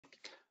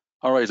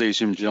All right, ladies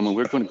and gentlemen,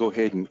 we're going to go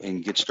ahead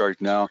and get started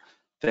now.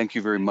 Thank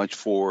you very much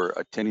for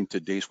attending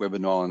today's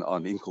webinar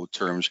on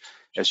Incoterms.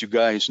 As you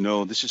guys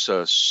know, this is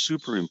a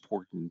super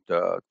important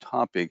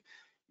topic.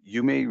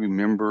 You may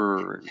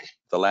remember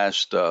the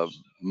last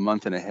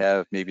month and a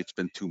half, maybe it's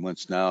been 2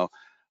 months now,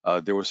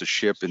 there was a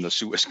ship in the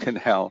Suez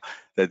Canal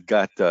that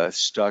got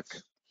stuck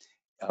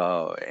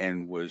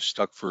and was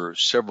stuck for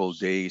several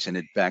days, and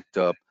it backed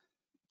up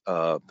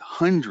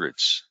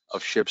hundreds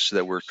of ships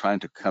that were trying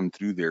to come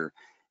through there,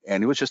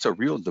 and it was just a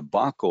real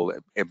debacle.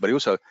 But it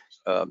was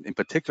in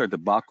particular,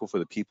 debacle for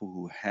the people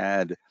who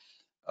had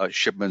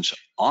shipments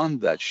on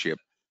that ship,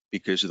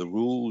 because of the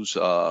rules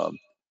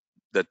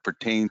that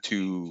pertain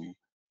to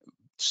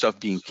stuff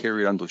being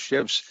carried on those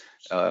ships.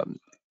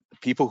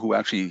 People who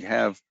actually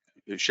have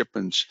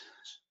shipments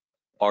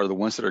are the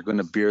ones that are going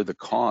to bear the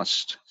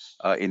cost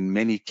in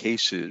many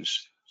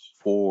cases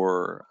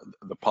for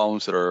the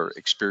problems that are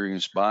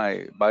experienced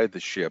by the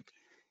ship.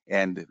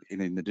 And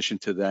in addition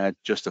to that,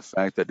 just the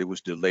fact that it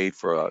was delayed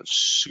for a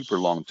super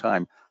long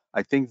time.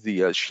 I think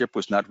the ship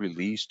was not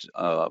released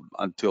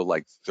until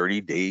like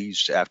 30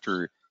 days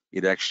after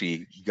it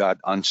actually got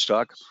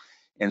unstuck.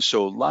 And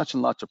so lots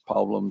and lots of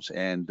problems,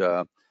 and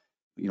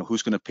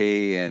who's going to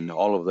pay and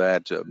all of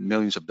that,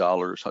 millions of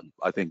dollars,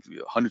 I think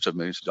hundreds of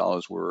millions of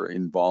dollars were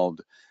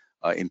involved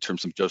in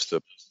terms of just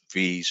the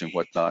fees and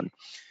whatnot.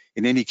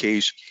 In any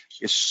case,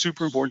 it's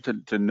super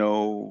important to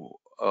know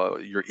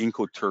your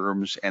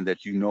Incoterms, and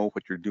that you know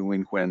what you're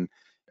doing when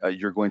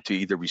you're going to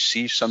either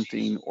receive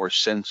something or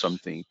send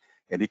something.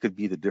 And it could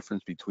be the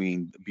difference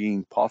between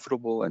being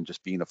profitable and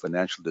just being a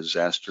financial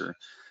disaster.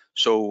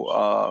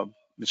 So,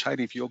 Ms.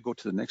 Heidi, if you'll go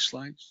to the next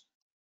slide.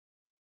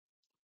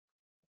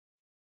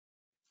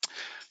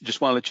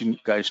 Just want to let you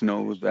guys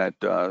know that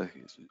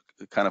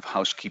kind of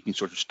housekeeping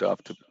sort of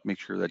stuff to make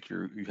sure that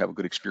you have a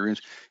good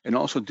experience, and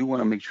also do want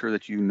to make sure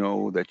that you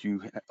know that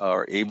you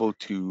are able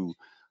to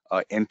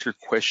enter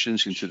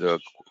questions into the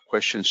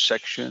question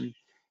section,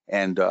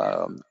 and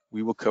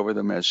we will cover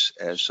them as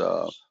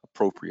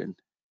appropriate.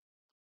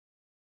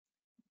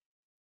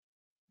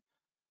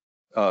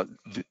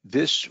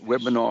 This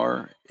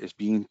webinar is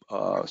being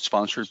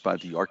sponsored by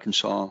the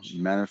Arkansas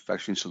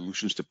Manufacturing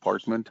Solutions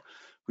Department,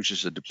 which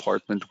is a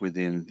department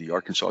within the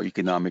Arkansas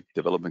Economic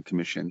Development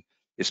Commission.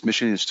 Its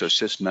mission is to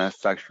assist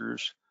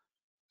manufacturers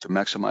to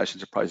maximize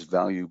enterprise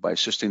value by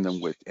assisting them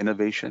with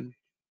innovation,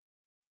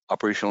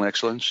 operational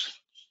excellence,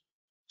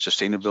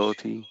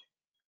 sustainability,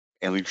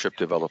 and leadership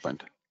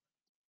development.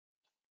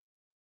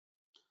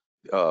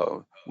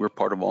 We're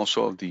part of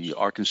also the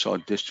Arkansas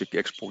District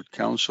Export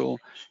Council,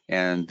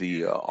 and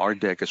the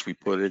RDEC, as we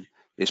put it,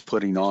 is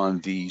putting on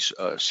these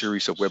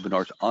series of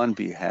webinars on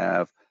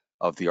behalf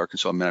of the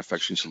Arkansas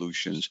Manufacturing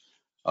Solutions.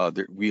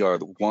 We are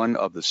one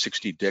of the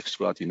 60 DECs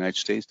throughout the United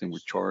States, and we're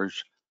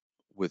charged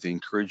with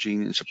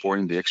encouraging and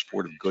supporting the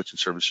export of goods and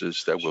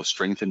services that will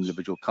strengthen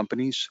individual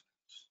companies,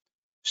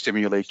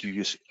 stimulate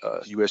U.S.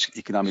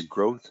 economic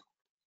growth,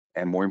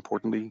 and more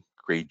importantly,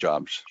 create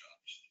jobs.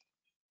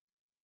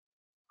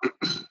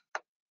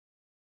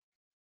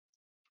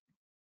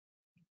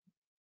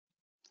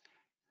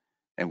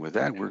 And with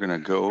that, we're going to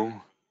go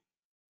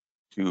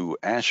to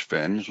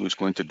Ashvin, who's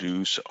going to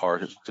introduce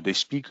our today's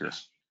speaker.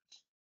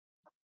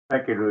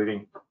 Thank you,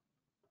 Rudy.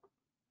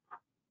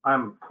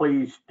 I'm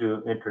pleased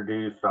to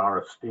introduce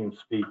our esteemed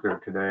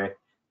speaker today,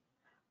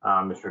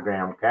 Mr.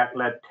 Graham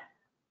Catlett.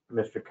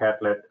 Mr.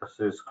 Catlett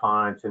assists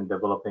clients in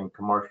developing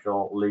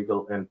commercial,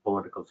 legal, and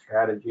political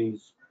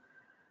strategies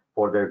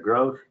for their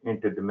growth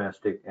into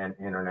domestic and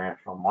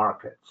international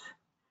markets.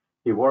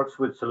 He works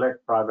with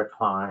select private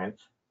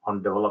clients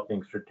on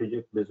developing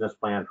strategic business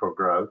plans for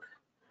growth,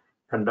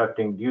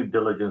 conducting due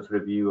diligence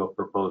review of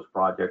proposed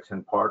projects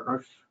and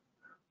partners,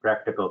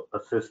 practical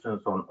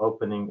assistance on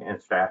opening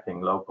and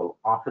staffing local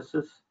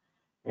offices,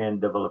 and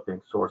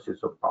developing sources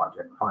of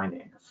project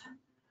finance.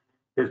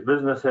 His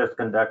business has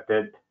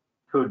conducted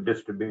food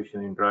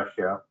distribution in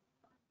Russia,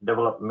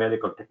 developed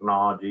medical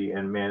technology,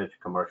 and managed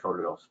commercial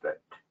real estate.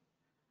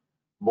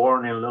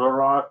 Born in Little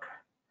Rock,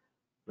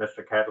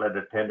 Mr. Catlett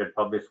attended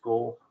public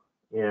school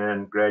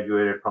and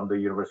graduated from the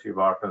University of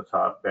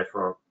Arkansas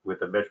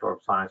with a Bachelor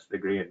of Science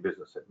degree in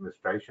Business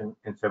Administration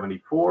in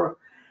 '74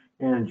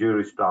 and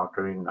Juris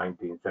Doctor in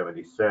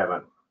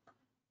 1977.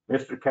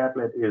 Mr.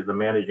 Catlett is the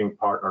managing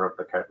partner of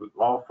the Catlett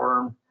Law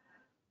Firm,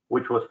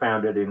 which was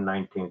founded in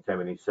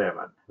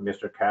 1977.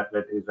 Mr.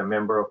 Catlett is a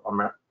member of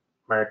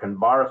American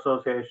Bar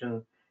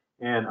Association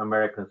and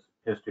American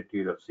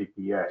Institute of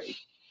CPA.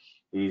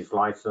 He is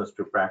licensed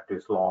to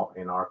practice law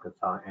in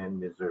Arkansas and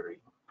Missouri.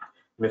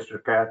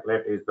 Mr.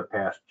 Catlett is the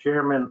past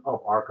chairman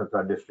of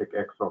Arkansas District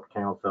Export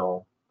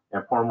Council,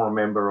 a former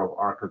member of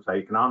Arkansas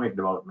Economic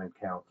Development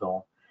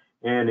Council,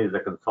 and is a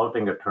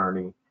consulting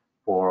attorney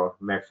for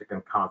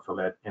Mexican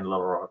Consulate in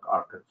Little Rock,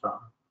 Arkansas.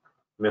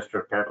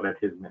 Mr. Catlett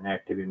has been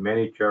active in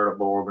many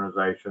charitable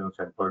organizations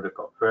and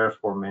political affairs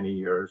for many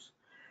years,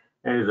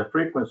 and is a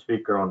frequent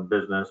speaker on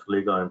business,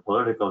 legal, and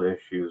political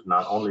issues,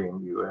 not only in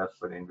the U.S.,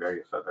 but in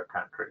various other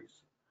countries.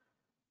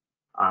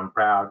 I'm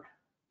proud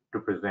to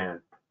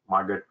present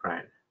my good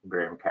friend,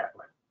 Graham Catlett.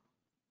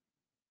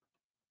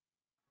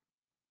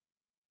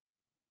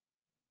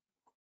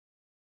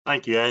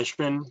 Thank you,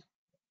 Ashvin.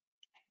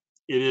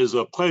 It is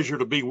a pleasure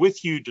to be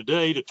with you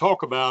today to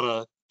talk about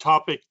a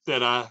topic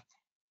that I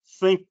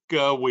think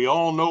we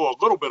all know a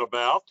little bit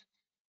about,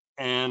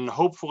 and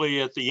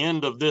hopefully at the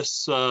end of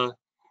this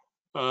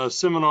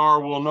seminar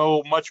we'll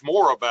know much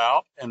more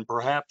about, and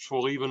perhaps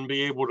we'll even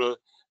be able to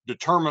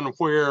determine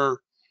where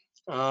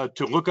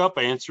to look up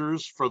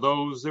answers for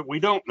those that we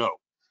don't know.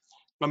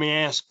 Let me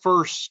ask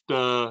first,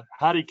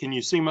 Heidi, can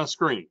you see my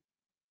screen?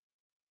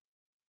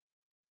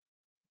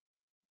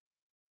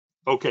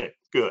 Okay,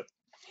 good.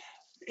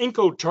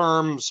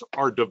 Incoterms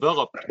are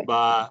developed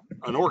by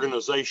an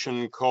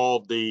organization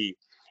called the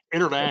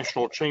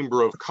International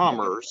Chamber of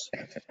Commerce,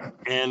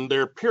 and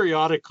they're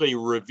periodically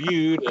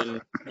reviewed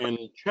and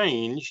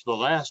changed, the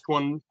last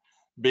one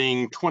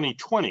being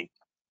 2020.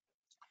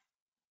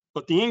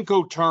 But the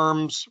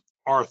Incoterms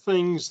are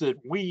things that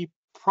we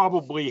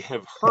probably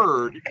have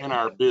heard in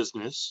our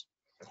business,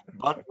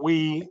 but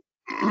we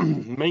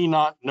may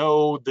not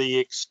know the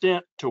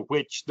extent to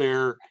which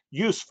they're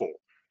useful.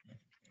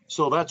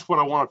 So that's what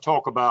I want to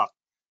talk about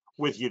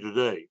with you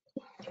today.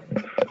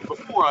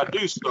 Before I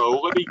do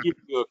so, let me give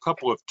you a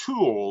couple of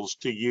tools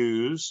to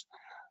use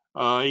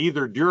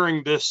either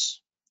during this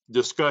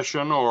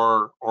discussion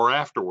or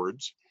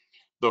afterwards.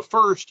 The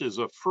first is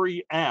a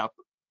free app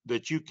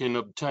that you can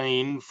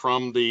obtain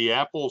from the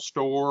Apple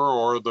Store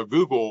or the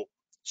Google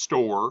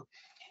Store,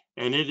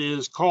 and it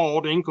is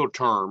called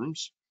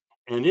Incoterms,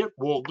 and it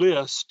will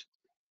list,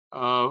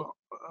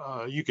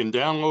 you can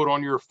download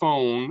on your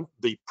phone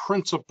the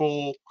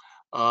principal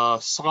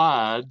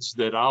slides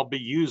that I'll be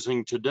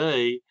using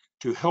today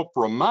to help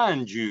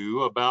remind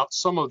you about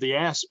some of the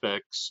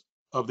aspects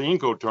of the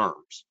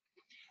Incoterms.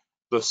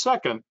 The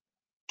second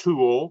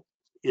tool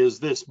is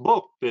this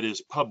book that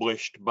is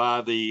published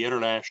by the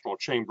International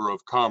Chamber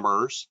of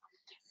Commerce.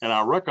 And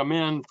I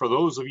recommend for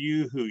those of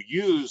you who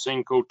use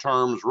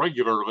Incoterms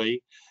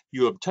regularly,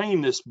 you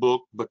obtain this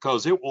book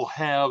because it will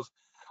have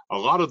a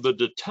lot of the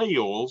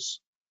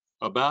details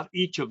about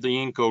each of the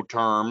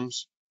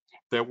Incoterms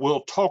that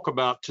we'll talk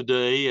about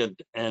today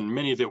and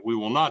many that we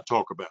will not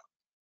talk about.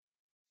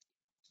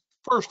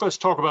 First, let's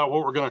talk about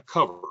what we're going to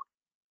cover.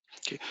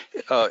 Okay,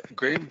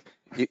 Graham,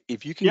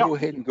 if you can go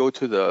ahead and go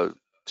to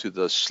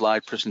the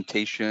slide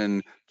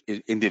presentation,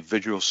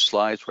 individual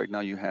slides. Right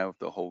now, you have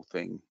the whole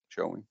thing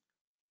showing.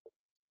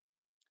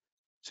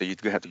 So you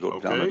have to go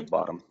down at the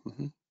bottom.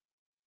 Mm-hmm.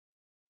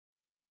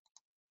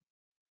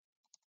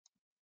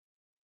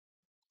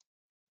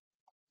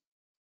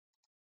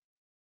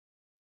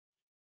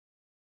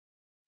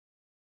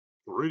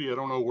 Rudy, I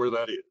don't know where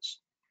that is.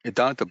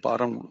 Down at the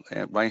bottom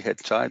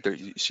right-hand side, there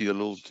you see a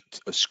little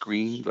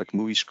screen, like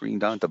movie screen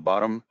down at the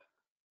bottom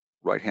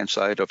right-hand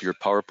side of your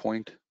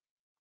PowerPoint.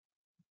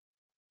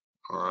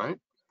 All right.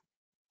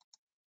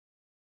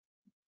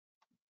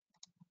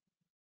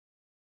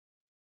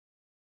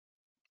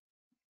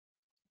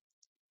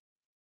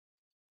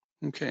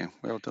 Okay,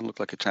 well, it doesn't look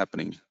like it's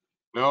happening.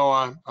 No,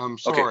 I'm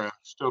sorry, okay. I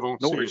still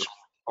don't No see worries.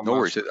 it. No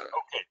worries. Okay.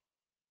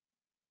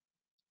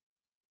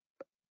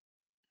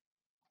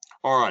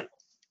 All right.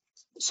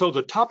 So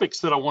the topics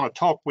that I want to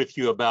talk with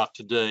you about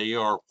today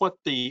are what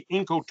the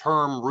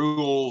Incoterm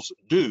rules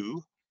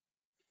do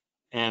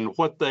and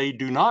what they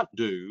do not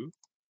do,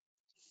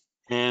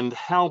 and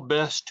how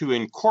best to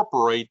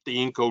incorporate the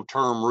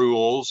Incoterm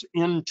rules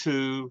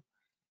into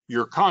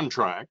your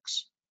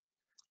contracts.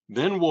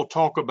 Then we'll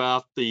talk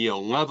about the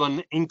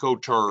 11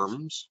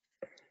 Incoterms,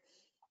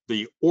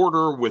 the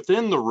order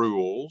within the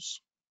rules,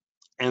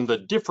 and the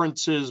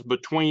differences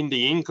between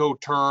the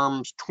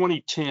Incoterms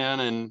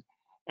 2010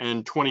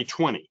 and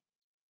 2020.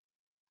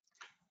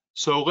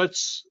 So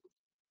let's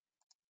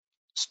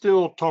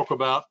still talk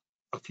about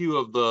a few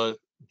of the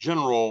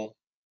general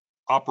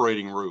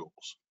operating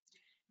rules.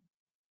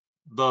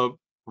 The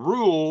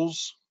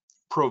rules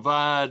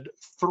provide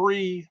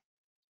three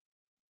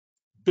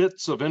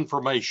bits of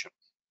information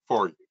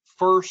for you.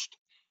 First,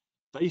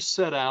 they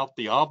set out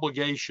the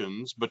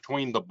obligations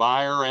between the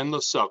buyer and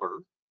the seller.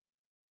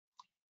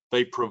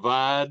 They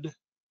provide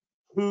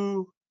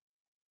who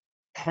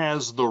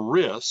has the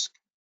risk,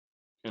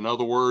 in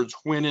other words,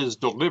 when is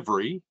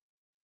delivery,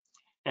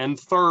 and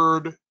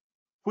third,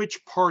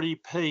 which party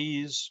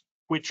pays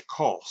which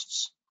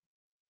costs.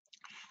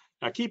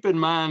 Now keep in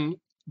mind,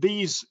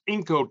 these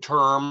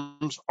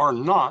Incoterms are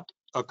not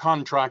a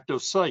contract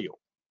of sale.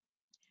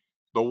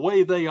 The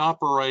way they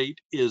operate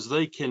is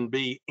they can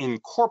be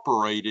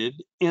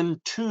incorporated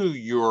into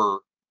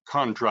your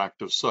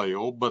contract of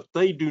sale, but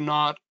they do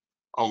not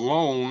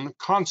alone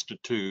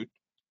constitute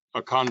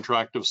a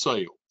contract of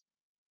sale.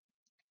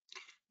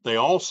 They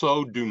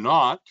also do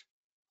not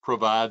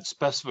provide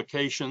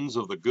specifications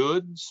of the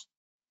goods.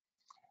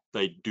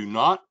 They do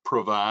not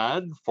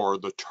provide for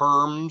the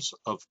terms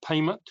of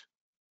payment,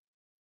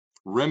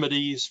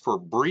 remedies for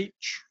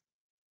breach,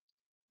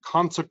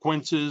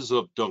 consequences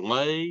of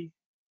delay,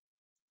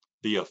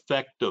 the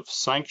effect of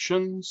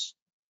sanctions,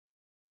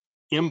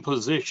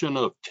 imposition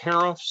of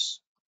tariffs,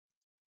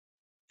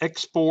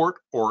 export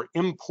or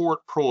import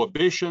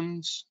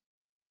prohibitions,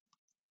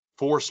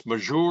 force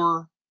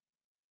majeure,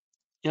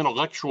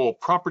 intellectual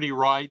property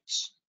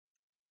rights,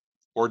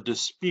 or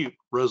dispute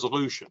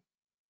resolution.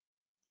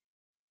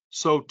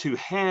 So to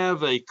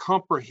have a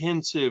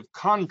comprehensive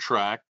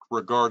contract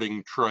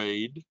regarding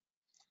trade,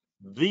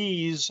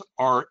 these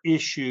are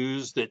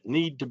issues that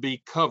need to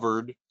be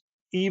covered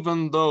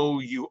even though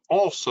you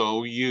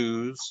also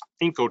use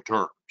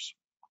Incoterms.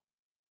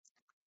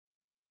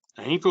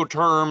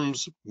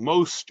 Incoterms'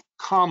 most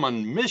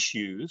common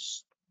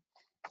misuse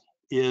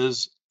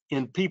is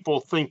in people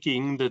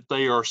thinking that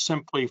they are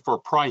simply for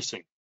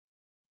pricing.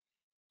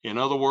 In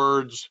other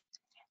words,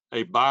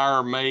 a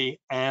buyer may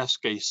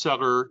ask a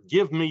seller,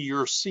 give me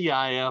your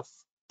CIF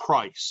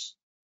price,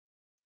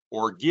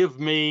 or give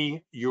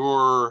me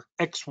your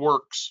Ex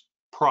Works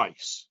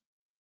price.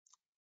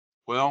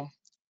 Well,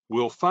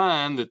 we'll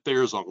find that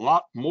there's a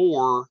lot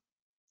more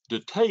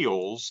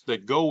details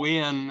that go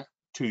in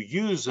to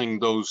using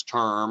those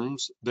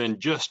terms than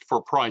just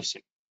for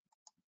pricing.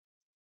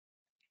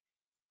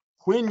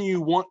 When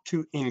you want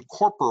to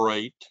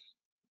incorporate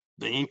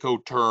the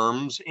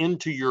Incoterms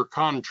into your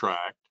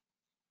contract,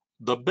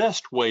 the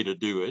best way to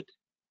do it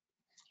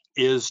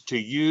is to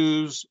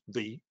use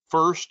the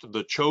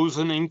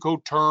chosen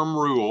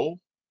Incoterm rule,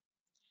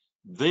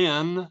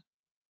 then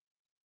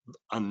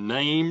a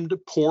named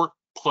port,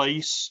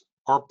 place,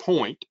 or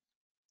point,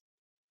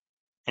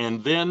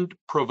 and then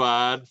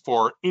provide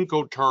for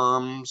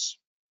Incoterms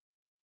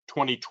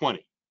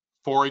 2020.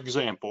 For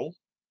example,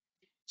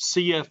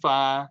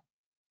 CFI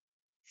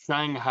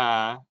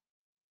Shanghai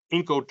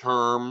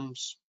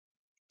Incoterms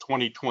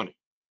 2020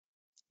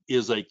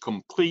 is a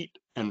complete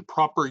and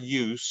proper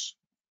use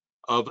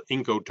of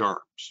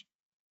Incoterms.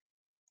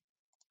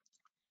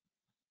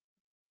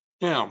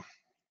 Now,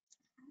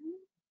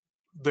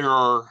 there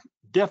are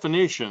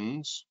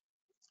definitions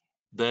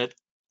that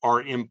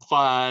are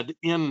implied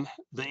in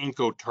the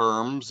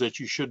Incoterms that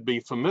you should be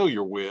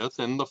familiar with,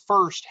 and the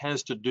first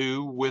has to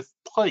do with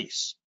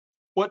place.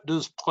 What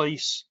does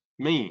place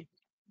mean?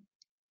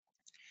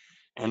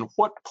 And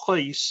what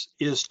place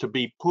is to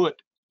be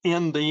put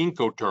in the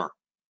Incoterm?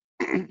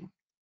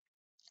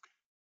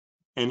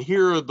 And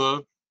here are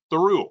the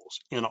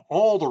rules. In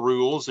all the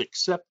rules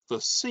except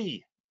the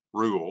C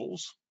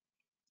rules,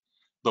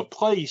 the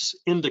place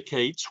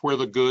indicates where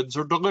the goods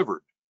are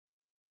delivered.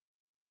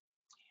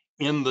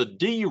 In the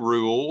D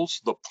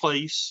rules, the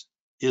place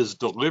is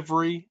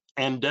delivery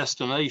and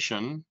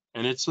destination,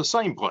 and it's the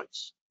same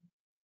place.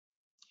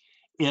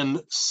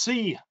 In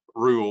C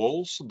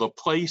rules, the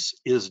place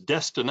is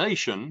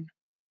destination,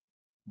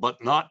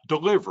 but not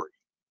delivery.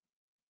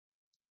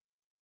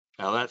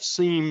 Now that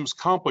seems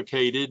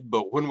complicated,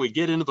 but when we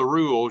get into the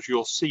rules,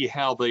 you'll see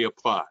how they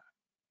apply.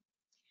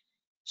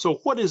 So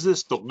what is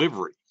this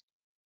delivery?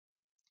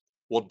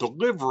 Well,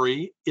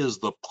 delivery is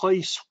the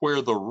place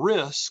where the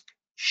risk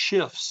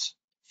shifts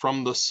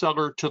from the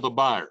seller to the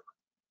buyer.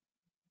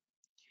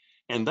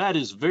 And that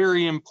is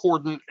very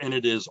important, and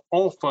it is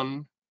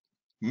often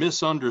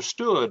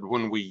misunderstood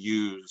when we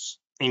use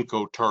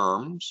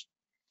Incoterms,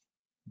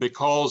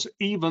 because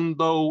even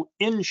though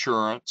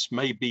insurance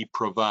may be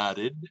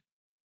provided,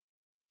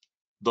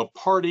 the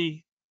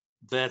party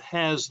that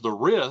has the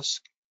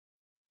risk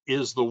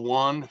is the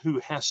one who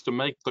has to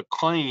make the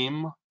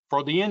claim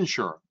for the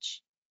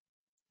insurance.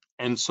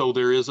 And so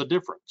there is a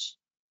difference.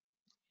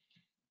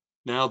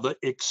 Now, the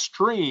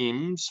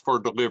extremes for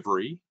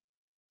delivery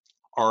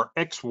are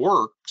Ex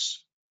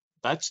Works.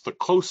 That's the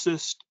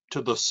closest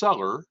to the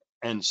seller,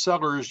 and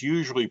sellers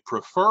usually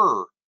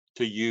prefer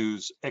to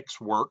use Ex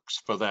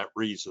Works for that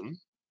reason.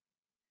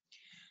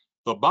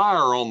 The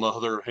buyer, on the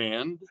other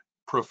hand,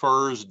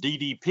 prefers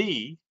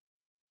DDP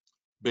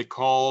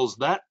because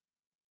that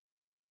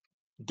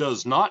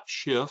does not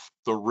shift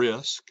the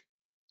risk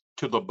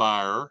to the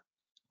buyer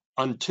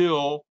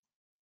until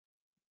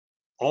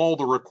all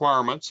the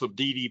requirements of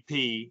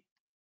DDP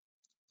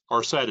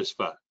are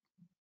satisfied.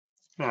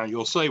 Now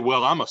you'll say,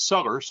 well, I'm a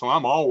seller, so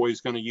I'm always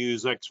going to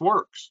use Ex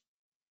Works.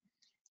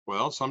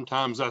 Well,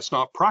 sometimes that's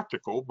not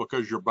practical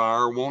because your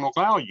buyer won't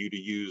allow you to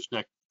use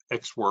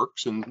Ex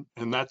Works, and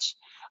that's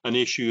an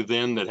issue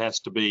then that has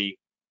to be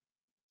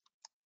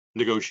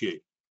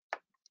negotiated.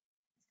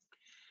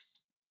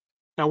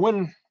 Now,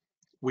 when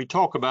we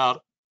talk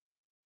about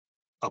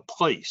a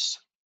place,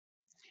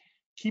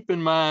 keep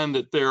in mind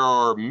that there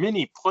are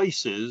many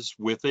places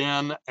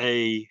within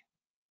a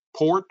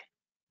port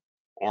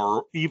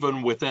or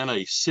even within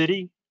a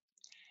city.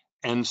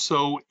 And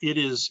so it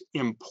is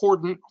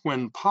important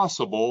when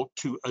possible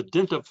to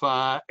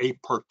identify a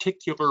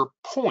particular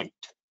point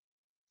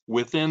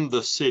within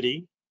the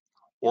city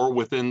or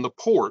within the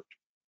port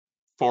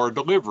for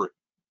delivery.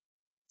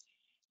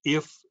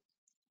 If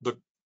the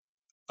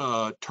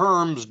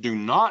terms do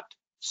not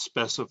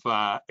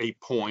specify a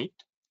point,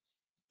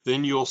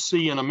 then you'll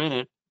see in a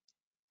minute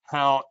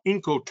how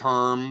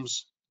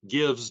Incoterms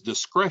gives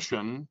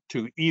discretion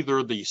to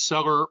either the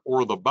seller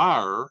or the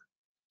buyer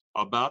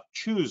about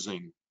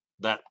choosing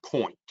that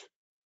point.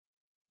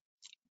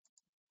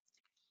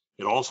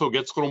 It also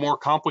gets a little more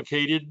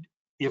complicated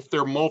if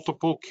there are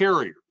multiple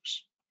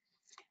carriers.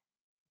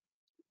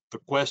 The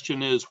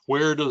question is,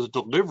 where does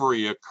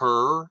delivery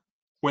occur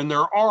when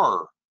there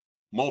are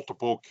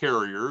multiple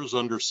carriers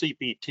under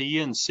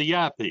CPT and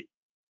CIP?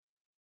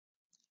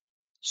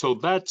 So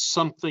that's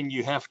something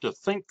you have to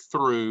think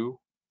through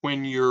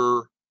when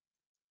you're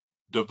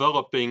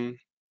developing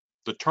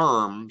the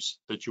terms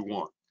that you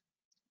want.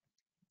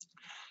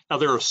 Now,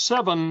 there are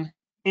 7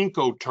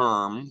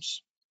 Incoterms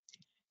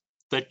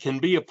that can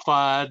be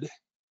applied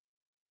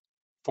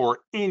for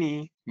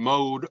any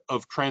mode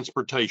of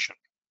transportation.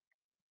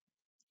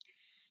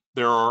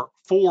 There are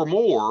 4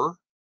 more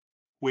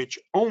which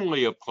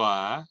only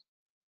apply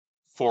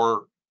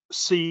for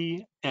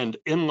sea and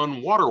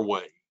inland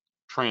waterway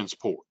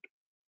transport.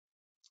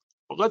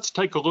 But let's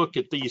take a look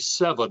at these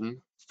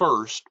 7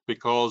 first,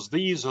 because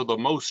these are the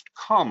most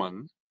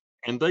common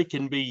and they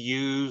can be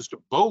used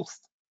both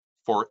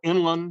for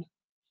inland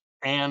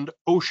and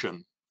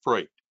ocean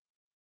freight.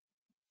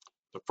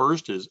 The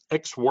first is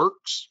ex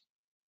works.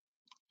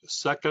 The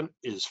second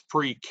is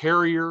free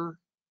carrier,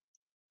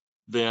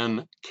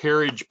 then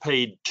carriage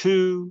paid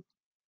to,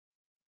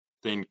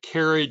 then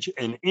carriage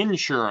and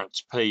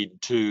insurance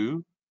paid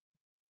to,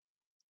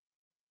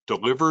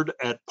 delivered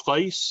at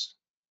place,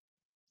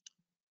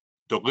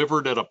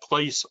 delivered at a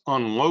place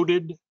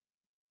unloaded,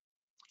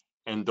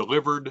 and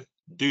delivered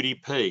duty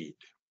paid.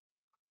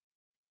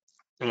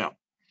 Now,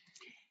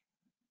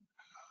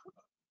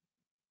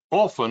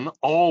 often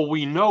all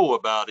we know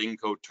about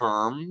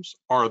Incoterms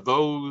are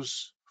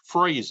those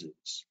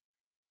phrases,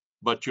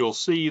 but you'll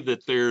see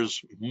that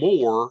there's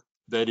more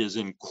that is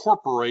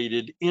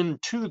incorporated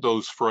into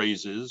those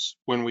phrases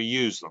when we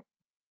use them.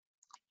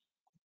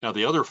 Now,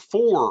 the other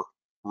 4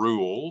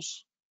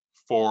 rules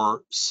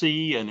for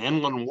sea and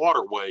inland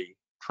waterway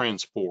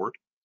transport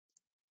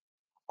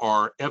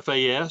are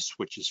FAS,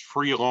 which is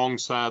free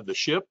alongside the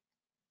ship,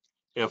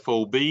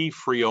 FOB,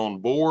 free on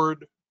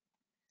board,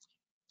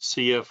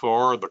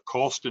 CFR, the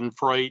cost in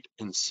freight,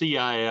 and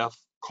CIF,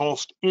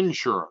 cost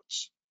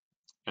insurance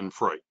and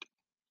freight.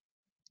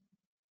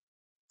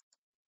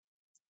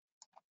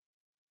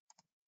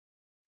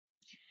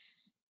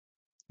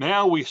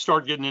 Now we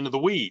start getting into the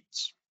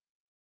weeds,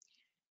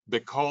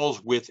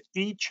 because with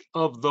each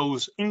of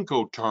those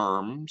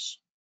Incoterms,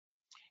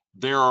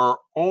 there are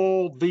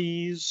all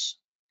these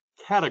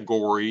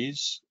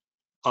categories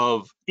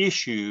of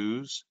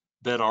issues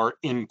that are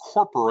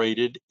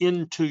incorporated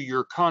into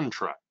your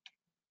contract.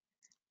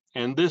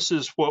 And this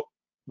is what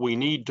we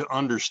need to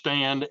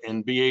understand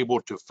and be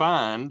able to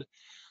find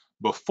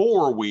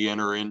before we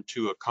enter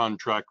into a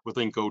contract with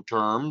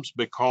Incoterms,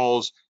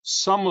 because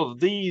some of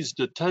these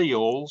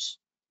details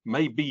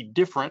may be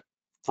different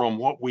from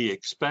what we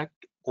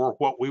expect or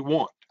what we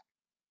want.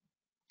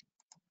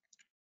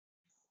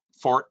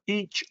 For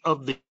each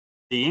of the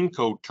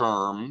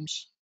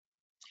Incoterms,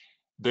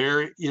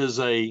 there is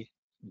a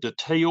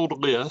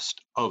detailed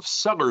list of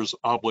seller's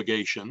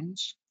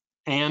obligations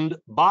and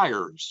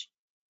buyer's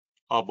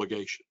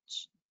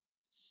obligations.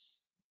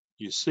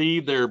 You see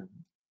they're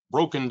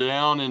broken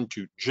down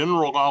into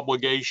general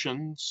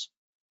obligations,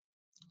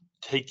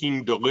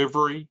 taking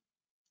delivery,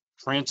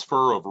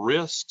 transfer of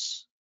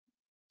risks,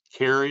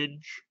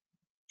 carriage,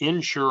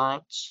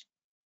 insurance,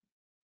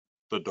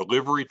 the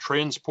delivery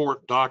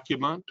transport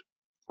document,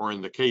 or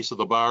in the case of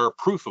the buyer,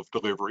 proof of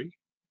delivery,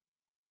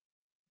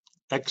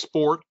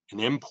 export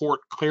and import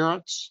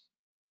clearance,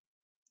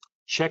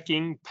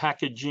 checking,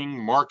 packaging,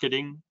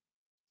 marketing,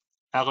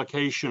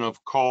 allocation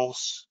of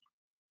costs,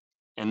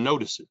 and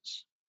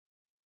notices.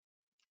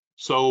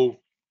 So,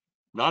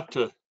 not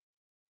to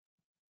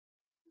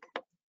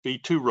be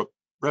too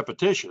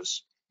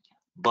repetitious,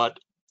 but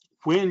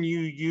when you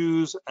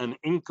use an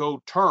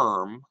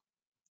Incoterm,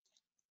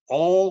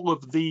 all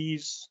of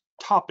these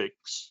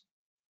topics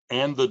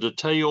and the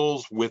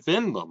details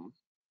within them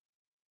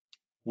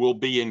will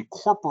be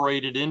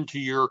incorporated into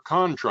your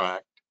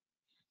contract.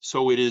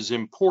 So it is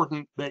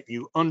important that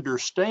you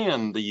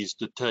understand these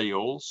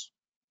details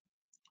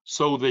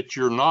so that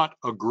you're not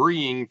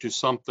agreeing to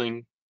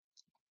something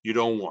you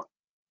don't want.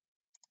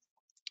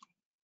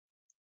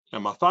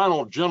 And my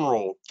final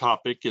general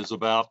topic is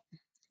about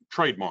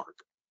trademark.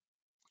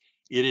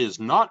 It is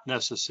not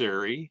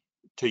necessary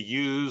to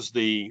use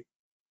the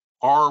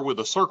R with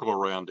a circle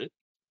around it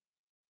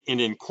in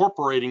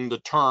incorporating the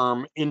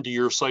term into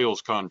your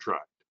sales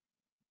contract.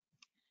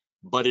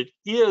 But it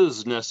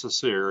is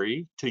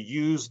necessary to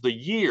use the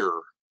year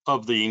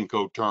of the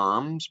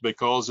Incoterms,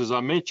 because, as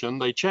I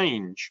mentioned, they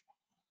change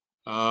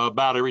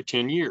about every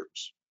 10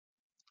 years.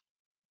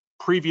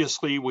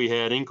 Previously, we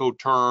had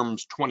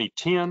Incoterms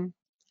 2010,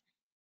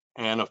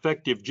 and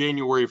effective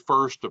January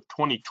 1st of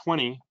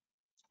 2020,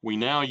 we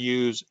now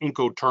use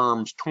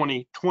Incoterms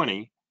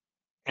 2020,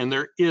 and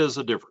there is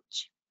a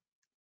difference.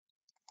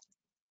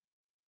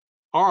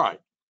 All right,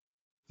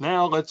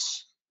 now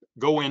let's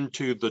go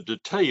into the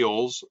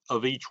details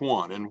of each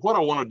one. And what I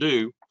want to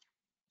do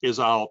is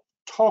I'll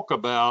talk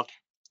about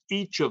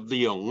each of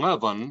the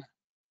 11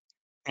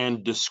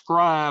 and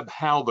describe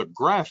how the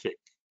graphic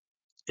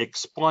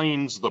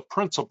explains the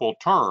principal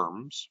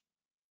terms,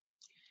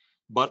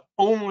 but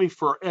only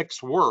for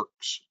Ex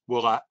Works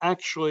will I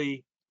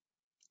actually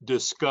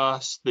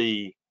discuss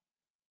the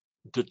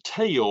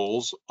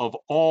details of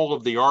all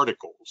of the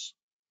articles,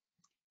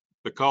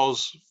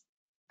 because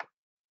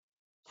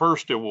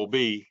first, it will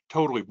be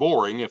totally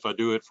boring if I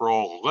do it for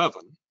all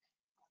 11,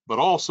 but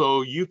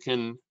also you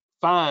can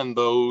find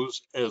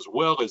those as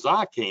well as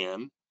I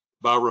can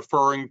by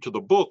referring to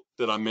the book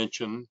that I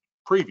mentioned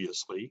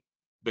previously,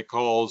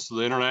 because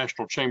the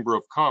International Chamber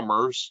of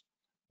Commerce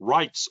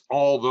writes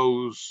all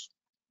those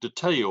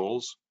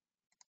details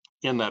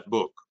in that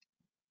book.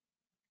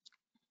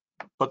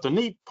 But the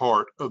neat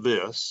part of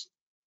this,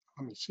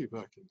 let me see if I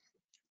can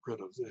get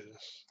rid of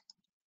this.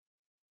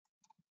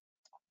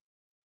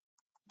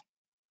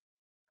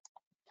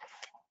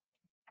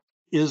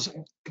 Is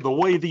the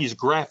way these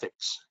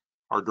graphics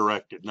are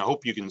directed. And I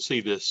hope you can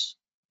see this.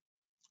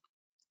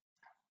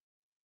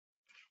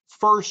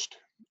 First,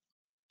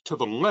 to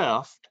the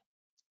left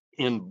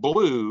in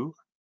blue,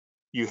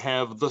 you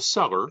have the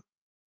seller,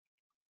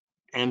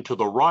 and to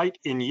the right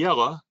in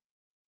yellow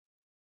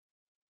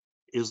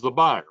is the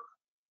buyer.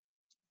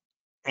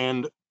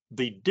 And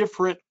the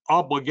different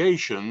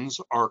obligations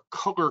are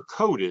color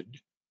coded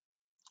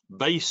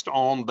based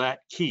on that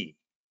key.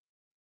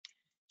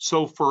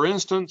 So for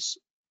instance,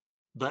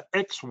 the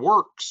Ex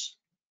Works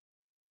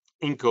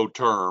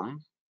Incoterm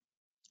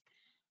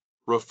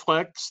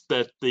reflects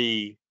that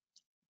the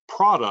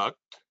product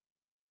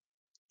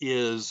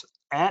is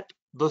at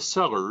the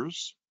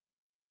seller's,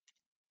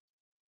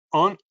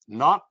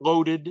 not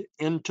loaded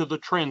into the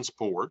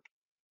transport.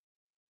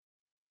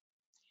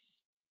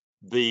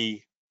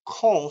 The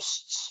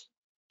costs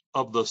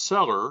of the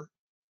seller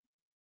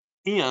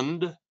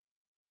end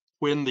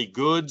when the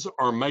goods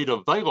are made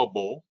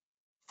available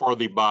for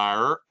the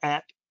buyer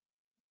at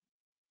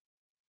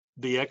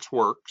the Ex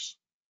Works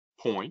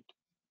point,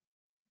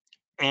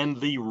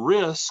 and the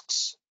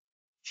risks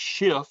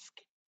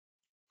shift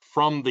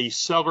from the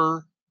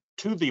seller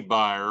to the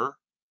buyer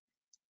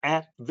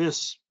at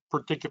this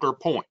particular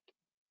point.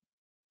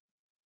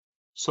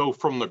 So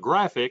from the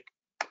graphic,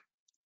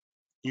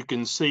 you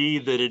can see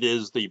that it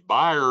is the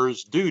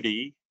buyer's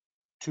duty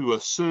to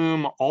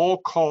assume all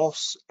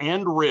costs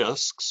and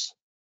risks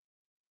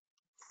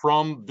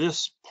from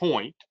this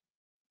point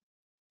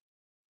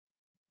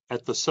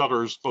at the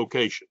seller's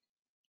location,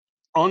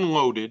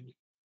 unloaded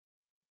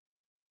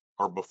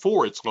or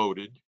before it's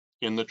loaded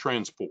in the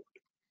transport.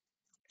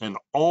 And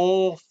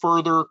all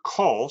further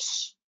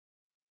costs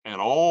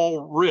and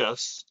all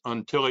risks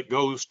until it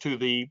goes to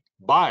the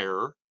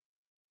buyer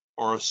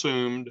are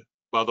assumed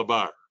by the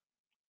buyer.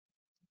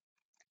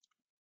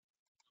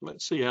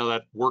 Let's see how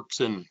that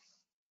works in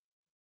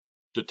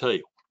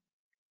detail.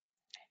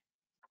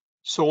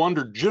 So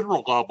under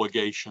general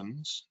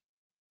obligations,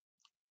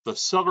 the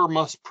seller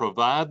must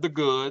provide the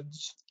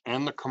goods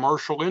and the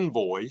commercial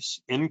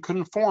invoice in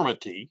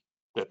conformity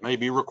that may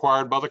be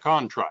required by the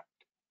contract.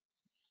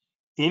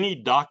 Any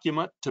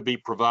document to be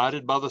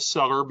provided by the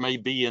seller may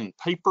be in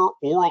paper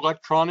or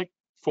electronic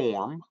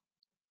form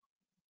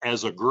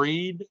as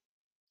agreed,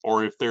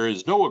 or if there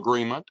is no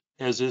agreement,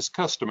 as is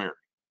customary.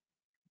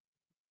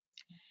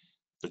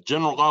 The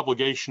general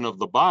obligation of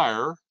the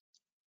buyer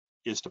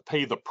is to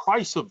pay the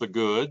price of the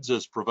goods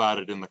as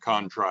provided in the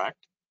contract.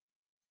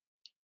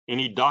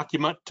 Any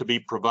document to be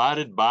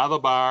provided by the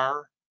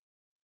buyer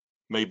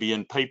may be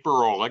in paper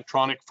or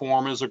electronic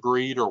form as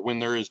agreed, or when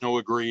there is no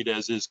agreed,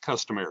 as is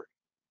customary.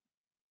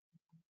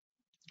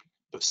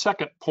 The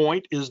second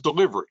point is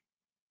delivery.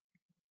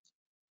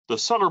 The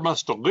seller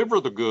must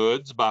deliver the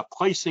goods by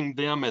placing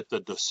them at the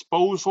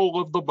disposal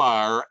of the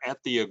buyer at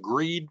the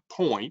agreed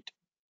point,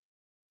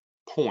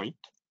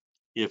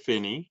 if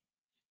any,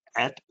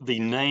 at the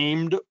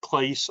named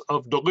place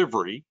of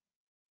delivery.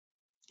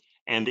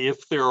 And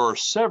if there are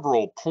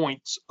several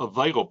points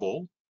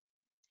available,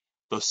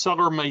 the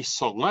seller may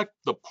select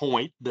the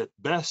point that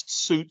best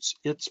suits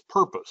its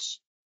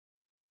purpose.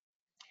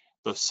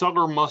 The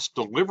seller must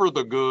deliver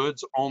the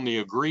goods on the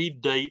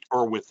agreed date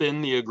or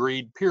within the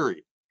agreed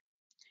period.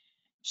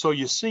 So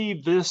you see,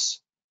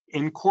 this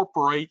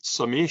incorporates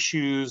some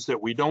issues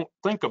that we don't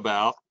think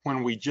about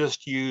when we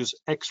just use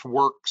Ex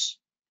Works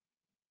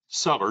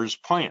seller's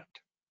plant.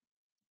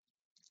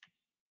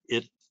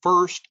 It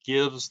first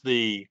gives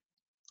the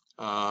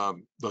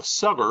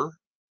seller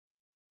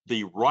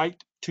the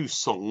right to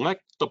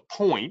select the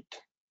point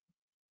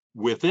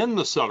within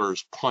the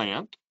seller's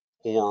plant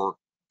or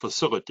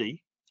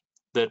facility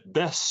that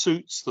best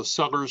suits the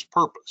seller's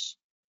purpose.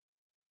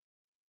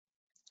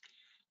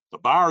 The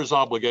buyer's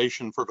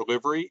obligation for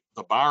delivery: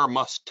 the buyer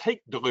must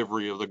take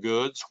delivery of the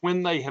goods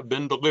when they have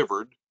been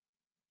delivered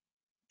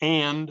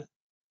and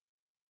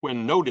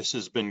when notice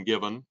has been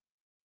given,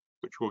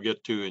 which we'll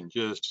get to in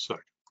just a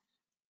second.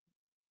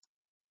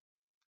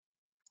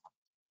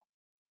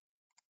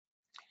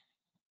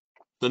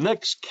 The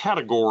next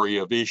category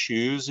of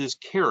issues is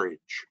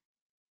carriage.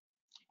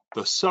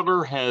 The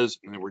seller has,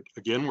 and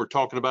we're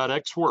talking about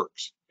Ex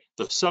Works.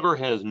 The seller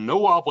has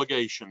no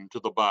obligation to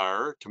the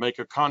buyer to make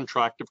a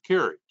contract of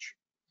carriage.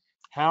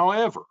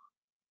 However,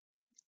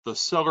 the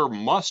seller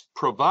must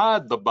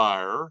provide the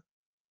buyer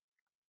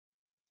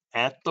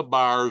at the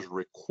buyer's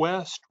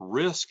request,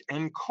 risk,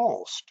 and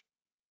cost,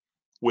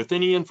 with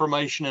any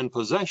information in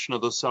possession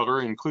of the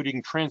seller,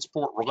 including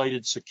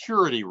transport-related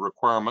security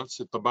requirements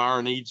that the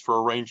buyer needs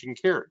for arranging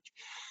carriage.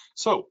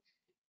 So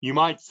you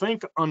might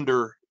think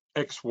under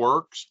Ex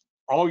Works,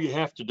 all you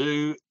have to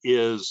do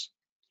is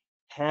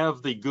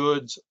have the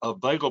goods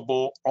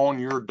available on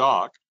your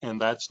dock,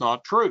 and that's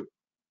not true.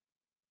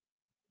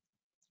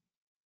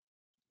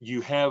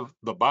 You have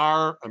the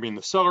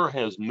the seller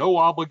has no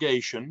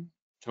obligation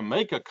to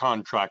make a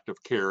contract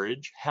of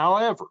carriage.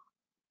 However,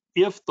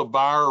 if the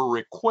buyer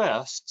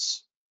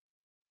requests,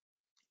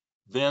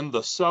 then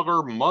the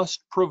seller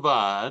must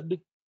provide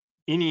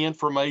any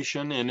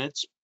information in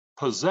its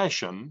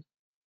possession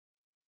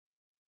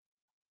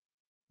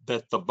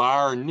that the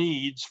buyer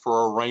needs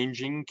for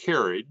arranging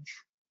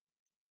carriage,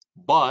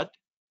 but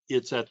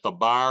it's at the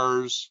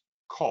buyer's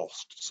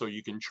cost, so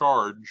you can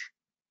charge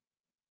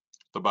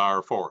the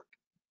buyer for it.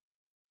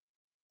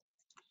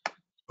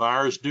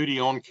 Buyer's duty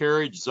on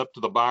carriage is up to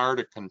the buyer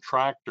to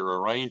contract or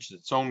arrange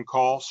its own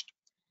cost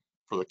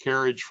for the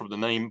carriage from the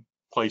named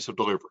place of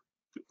delivery.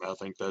 I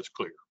think that's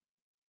clear.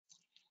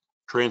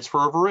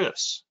 Transfer of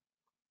risks.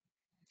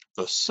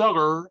 The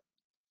seller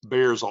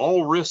bears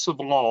all risks of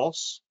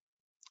loss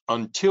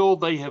until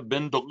they have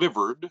been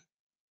delivered,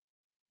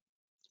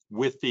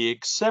 with the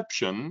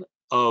exception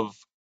of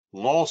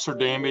loss or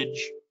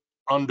damage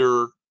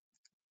under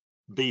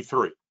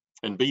B3.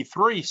 And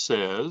B3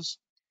 says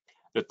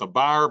that the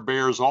buyer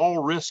bears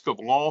all risk of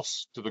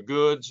loss to the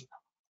goods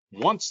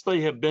once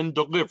they have been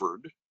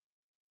delivered.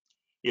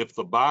 If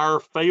the buyer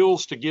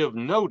fails to give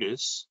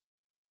notice,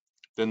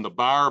 then the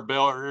buyer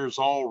bears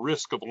all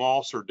risk of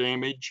loss or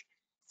damage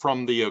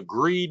from the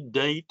agreed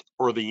date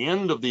or the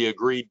end of the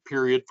agreed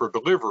period for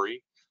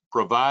delivery,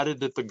 provided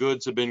that the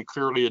goods have been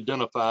clearly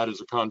identified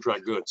as a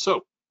contract good.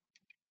 So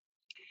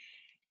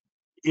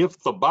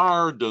if the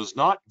buyer does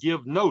not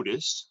give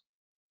notice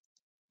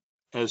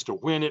as to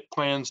when it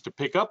plans to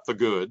pick up the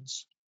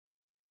goods,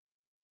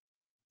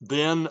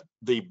 then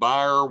the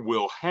buyer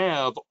will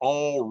have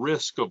all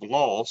risk of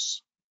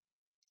loss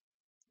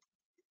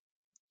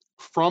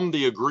from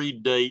the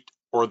agreed date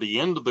or the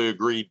end of the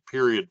agreed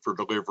period for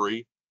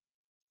delivery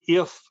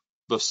if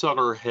the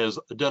seller has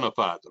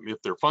identified them.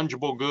 If they're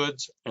fungible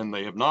goods and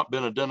they have not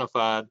been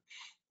identified,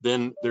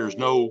 then there's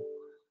no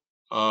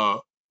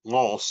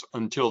loss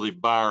until the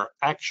buyer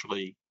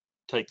actually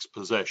takes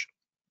possession.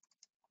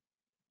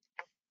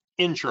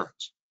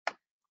 Insurance.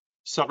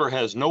 Seller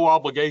has no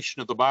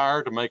obligation of the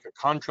buyer to make a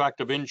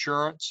contract of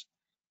insurance,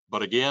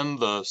 but again,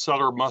 the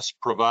seller must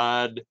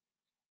provide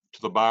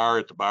to the buyer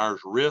at the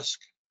buyer's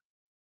risk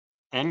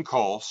and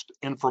cost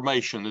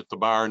information that the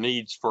buyer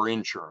needs for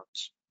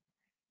insurance.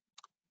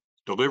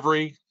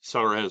 Delivery,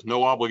 seller has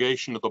no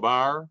obligation to the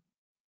buyer,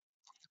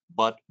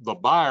 but the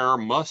buyer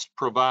must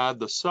provide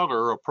the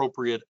seller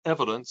appropriate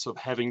evidence of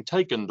having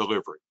taken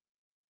delivery.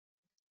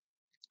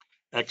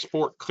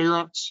 Export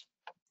clearance.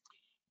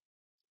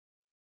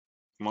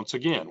 Once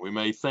again, we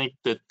may think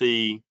that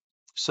the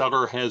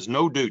seller has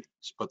no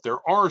duties, but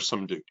there are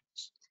some duties.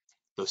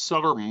 The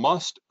seller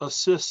must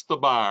assist the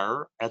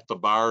buyer at the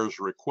buyer's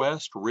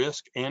request,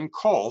 risk, and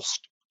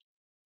cost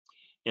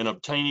in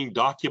obtaining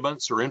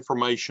documents or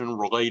information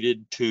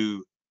related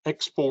to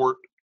export,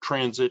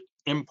 transit,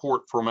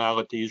 import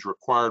formalities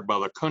required by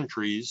the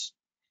countries,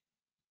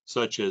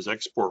 such as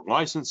export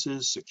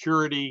licenses,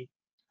 security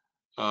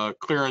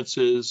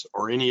clearances,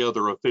 or any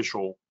other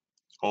official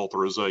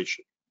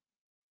authorization.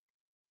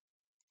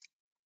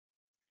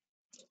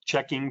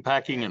 Checking,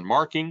 packing, and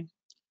marking.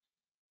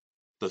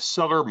 The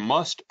seller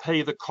must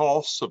pay the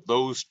costs of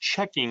those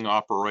checking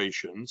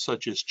operations,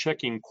 such as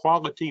checking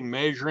quality,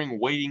 measuring,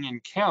 weighting,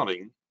 and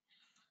counting,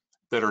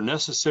 that are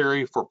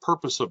necessary for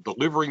purpose of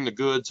delivering the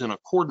goods in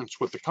accordance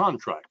with the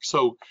contract.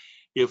 So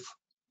if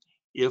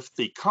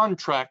the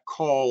contract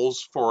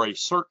calls for a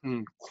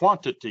certain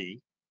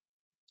quantity,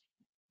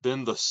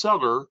 then the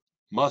seller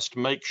must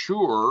make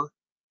sure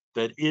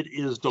that it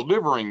is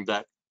delivering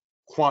that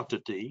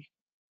quantity,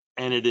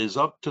 and it is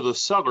up to the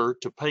seller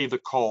to pay the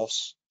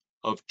costs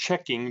of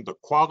checking the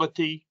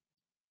quality,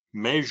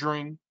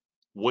 measuring,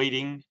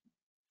 weighting,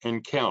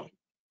 and counting.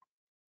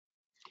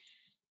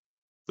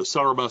 The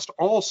seller must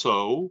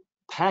also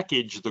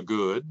package the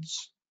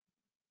goods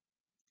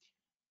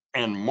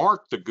and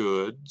mark the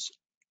goods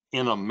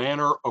in a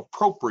manner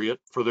appropriate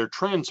for their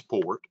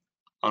transport,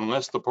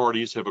 unless the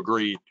parties have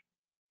agreed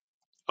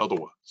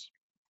otherwise.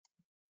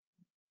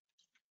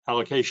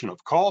 Allocation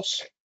of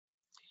costs.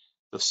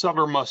 The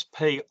seller must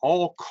pay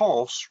all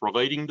costs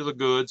relating to the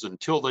goods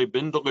until they've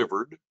been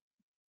delivered.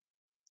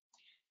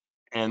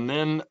 And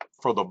then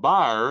for the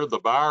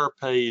buyer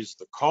pays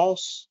the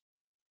costs,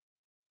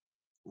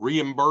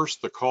 reimburse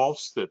the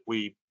costs that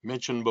we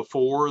mentioned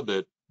before,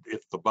 that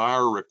if the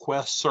buyer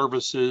requests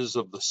services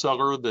of the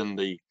seller, then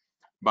the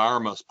buyer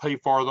must pay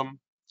for them.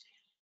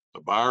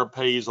 The buyer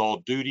pays all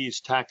duties,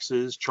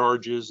 taxes,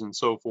 charges, and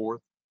so forth,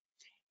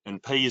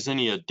 and pays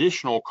any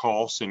additional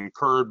costs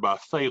incurred by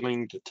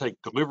failing to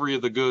take delivery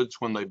of the goods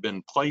when they've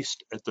been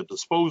placed at the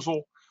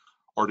disposal,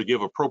 or to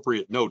give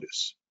appropriate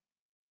notice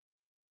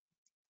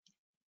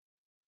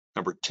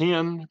Number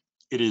 10,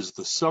 it is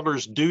the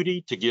seller's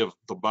duty to give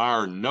the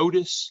buyer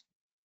notice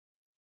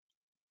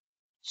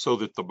so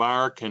that the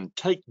buyer can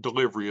take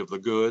delivery of the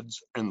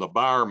goods, and the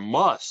buyer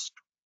must,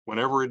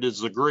 whenever it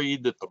is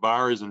agreed that the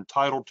buyer is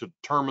entitled to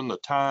determine the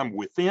time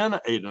within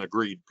an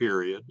agreed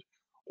period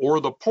or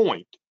the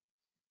point,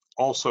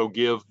 also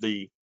give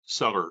the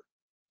seller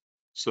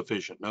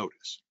sufficient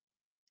notice.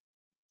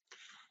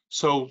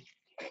 So,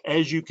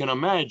 as you can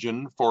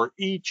imagine, for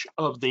each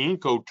of the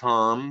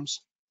Incoterms,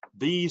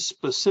 these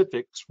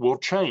specifics will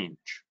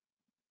change.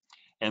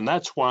 And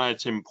that's why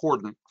it's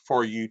important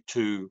for you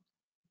to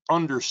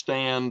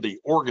understand the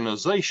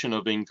organization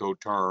of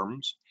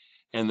Incoterms,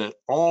 and that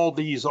all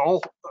these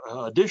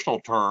additional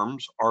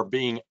terms are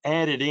being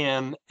added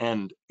in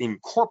and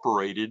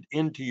incorporated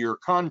into your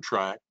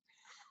contract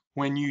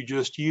when you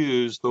just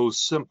use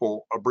those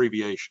simple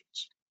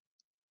abbreviations.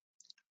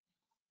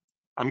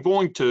 I'm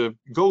going to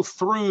go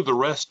through the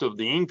rest of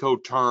the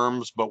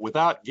Incoterms, but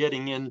without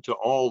getting into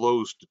all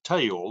those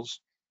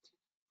details,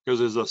 because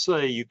as I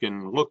say, you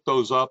can look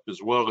those up as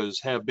well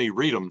as have me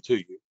read them to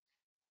you.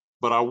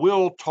 But I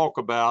will talk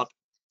about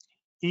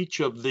each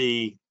of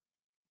the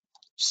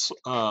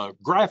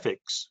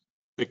graphics,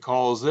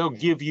 because they'll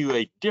give you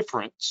a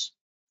difference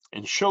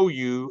and show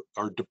you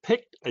or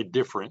depict a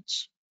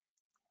difference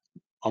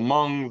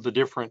among the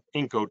different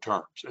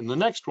Incoterms. And the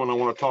next one I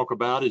want to talk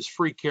about is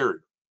free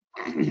carrier.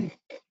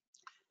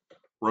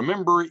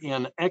 Remember,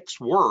 in Ex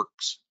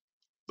Works,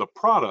 the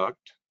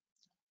product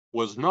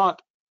was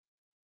not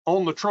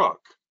on the truck.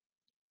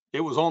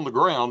 It was on the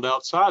ground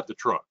outside the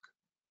truck.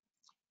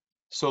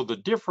 So the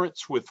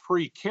difference with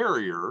free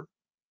carrier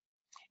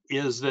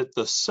is that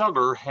the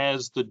seller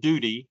has the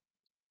duty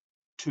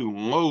to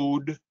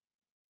load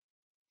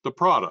the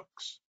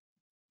products.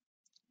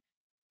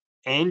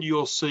 And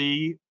you'll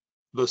see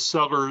the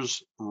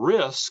seller's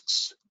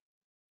risks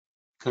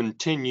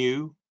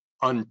continue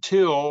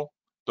until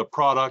the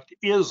product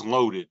is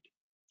loaded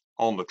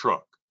on the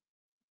truck.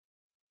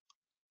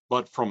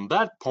 But from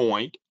that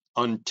point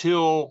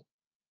until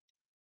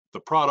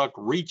the product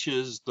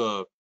reaches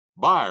the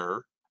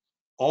buyer,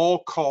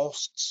 all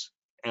costs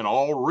and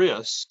all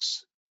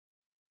risks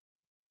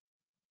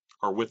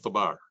are with the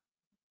buyer.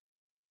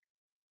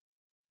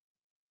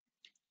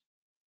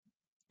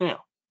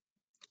 Now,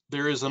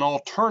 there is an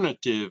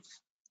alternative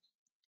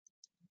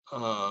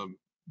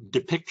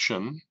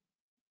depiction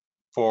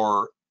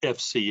for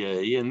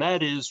FCA, and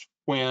that is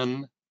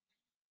when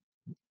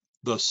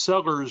the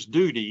seller's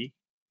duty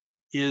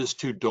is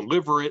to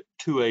deliver it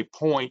to a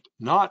point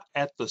not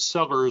at the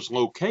seller's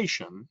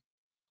location,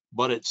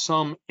 but at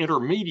some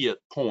intermediate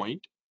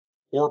point,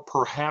 or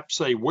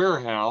perhaps a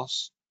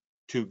warehouse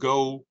to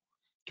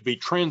be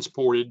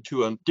transported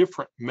to a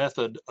different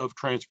method of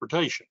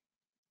transportation.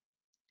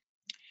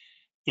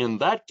 In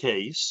that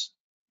case,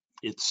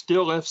 it's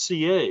still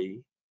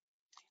FCA,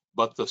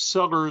 but the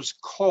seller's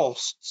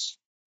costs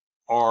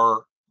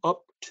are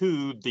up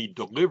to the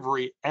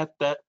delivery at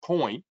that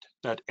point,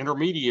 that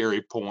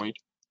intermediary point,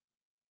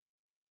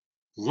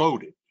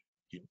 loaded.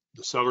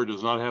 The seller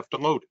does not have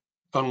to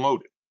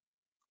unload it.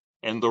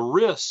 And the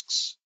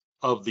risks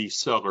of the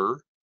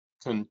seller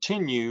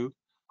continue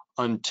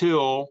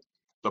until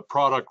the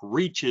product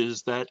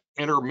reaches that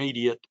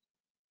intermediate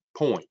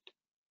point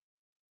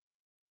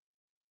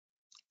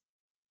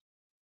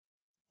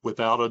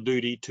without a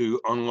duty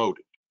to unload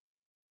it.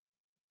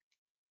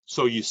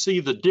 So you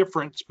see the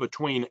difference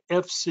between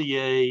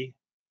FCA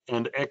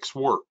and Ex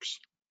Works.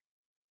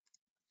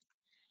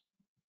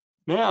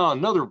 Now,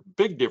 another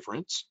big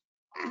difference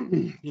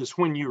is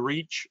when you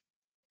reach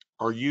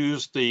or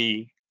use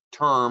the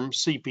term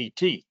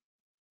CPT.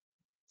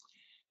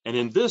 And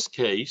in this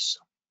case,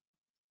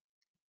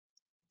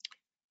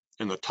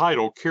 in the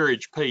title,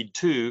 Carriage Paid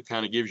To,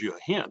 kind of gives you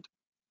a hint.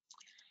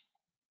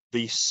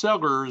 The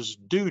seller's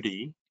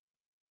duty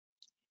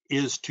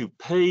is to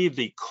pay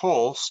the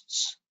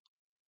costs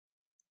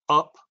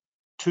up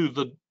to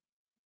the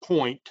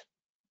point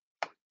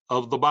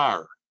of the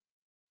buyer.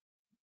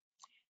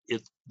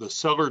 The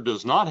seller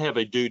does not have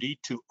a duty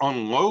to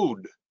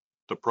unload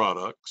the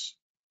products,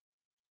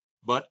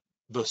 but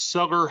the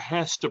seller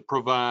has to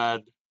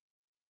provide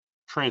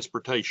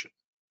transportation.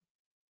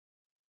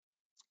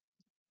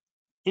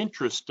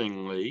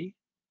 Interestingly,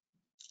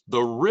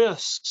 the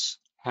risks,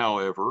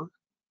 however,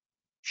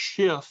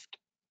 shift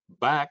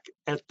back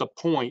at the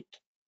point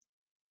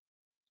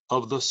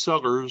of the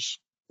seller's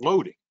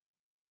loading.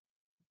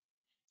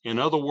 In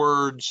other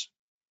words,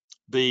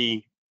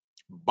 the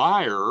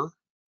buyer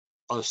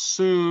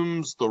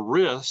assumes the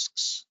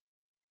risks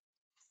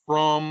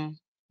from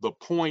the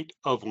point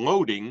of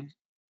loading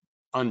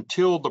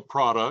until the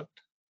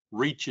product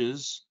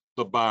reaches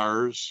the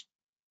buyer's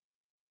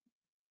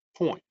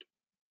point.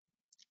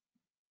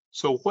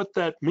 So what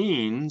that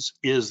means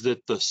is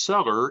that the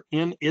seller,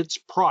 in its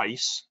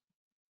price,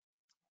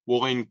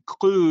 will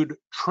include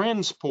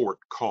transport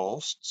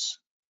costs,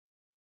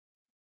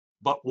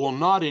 but will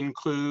not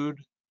include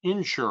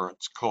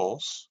insurance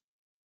costs.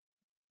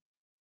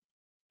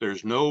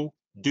 There's no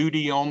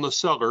duty on the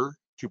seller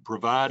to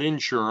provide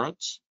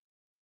insurance.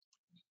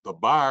 The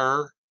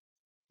buyer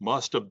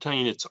must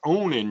obtain its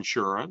own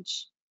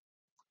insurance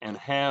and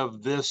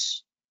have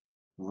this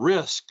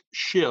risk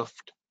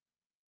shift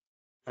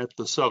at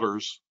the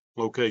seller's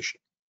location.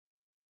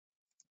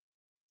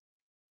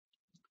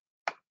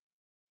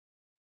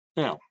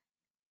 Now,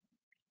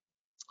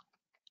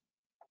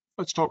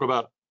 let's talk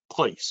about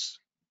place,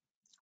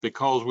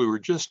 because we were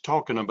just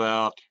talking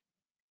about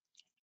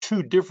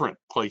two different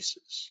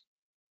places.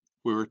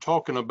 We were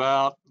talking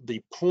about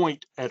the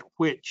point at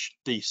which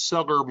the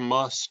seller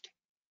must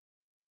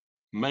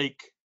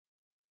make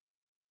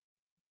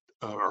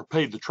or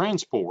pay the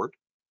transport.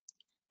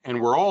 And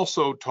we're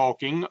also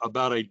talking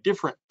about a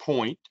different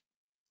point,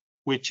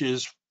 which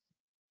is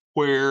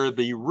where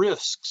the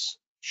risks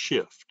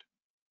shift.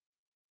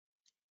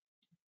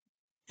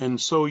 And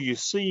so you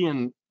see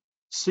in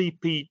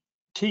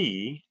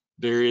CPT,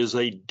 there is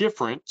a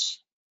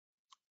difference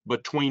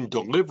between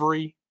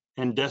delivery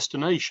and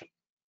destination.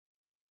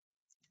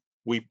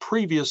 We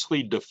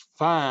previously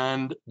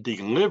defined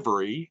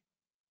delivery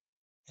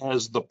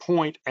as the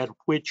point at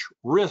which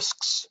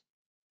risks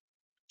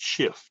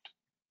shift.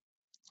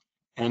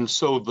 And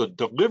so the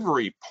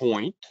delivery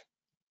point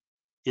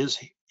is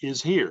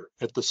here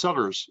at the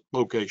seller's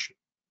location.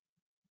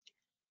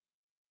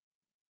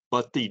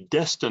 But the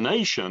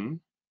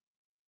destination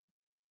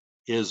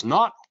is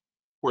not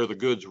where the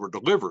goods were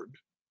delivered,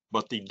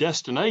 but the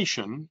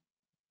destination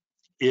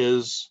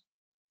is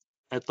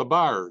at the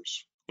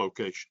buyer's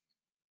location.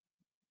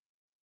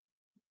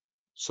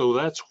 So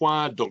that's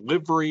why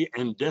delivery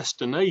and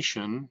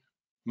destination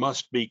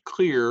must be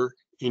clear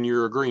in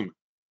your agreement.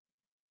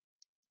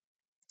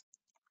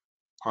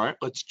 All right,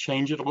 let's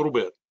change it a little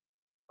bit.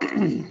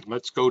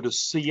 Let's go to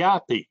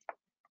CIP.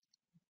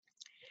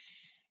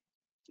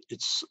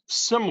 It's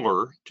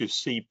similar to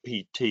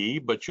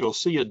CPT, but you'll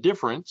see a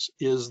difference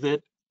is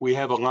that we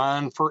have a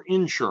line for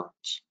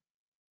insurance.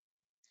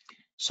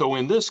 So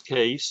in this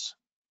case,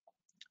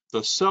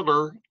 the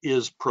seller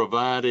is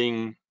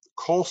providing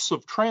costs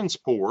of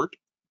transport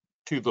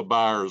to the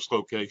buyer's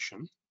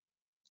location.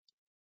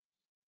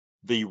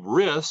 The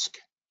risk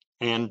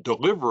and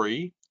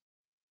delivery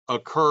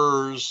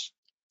occurs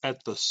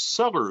at the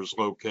seller's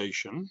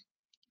location,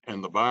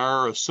 and the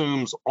buyer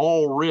assumes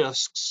all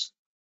risks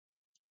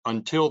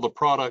until the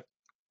product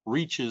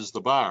reaches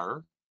the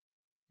buyer.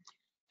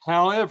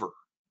 However,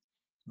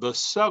 the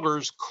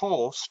seller's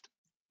cost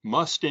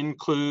must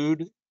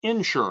include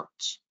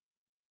insurance.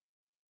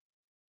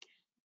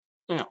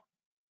 Now,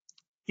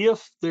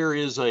 if there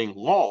is a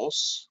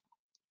loss,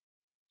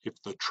 if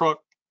the truck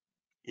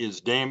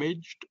is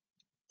damaged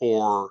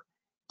or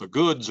the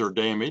goods are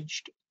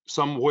damaged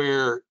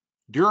somewhere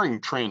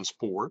during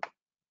transport,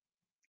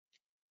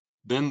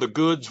 then the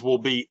goods will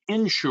be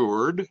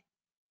insured.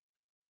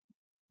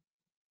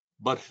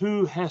 But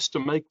who has to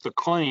make the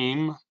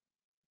claim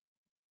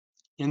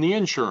in the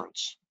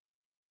insurance?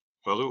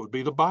 Well, it would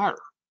be the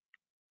buyer,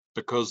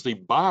 because the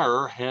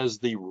buyer has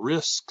the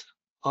risk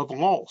of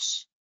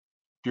loss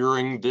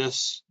during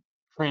this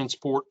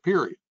transport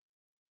period.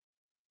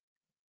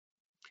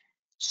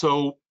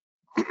 So,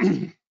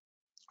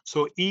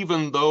 so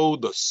even though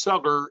the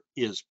seller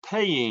is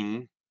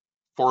paying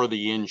for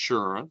the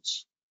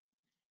insurance,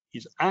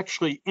 he's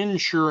actually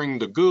insuring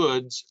the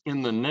goods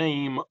in the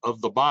name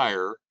of the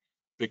buyer,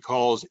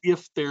 because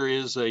if there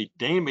is a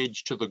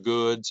damage to the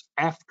goods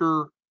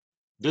after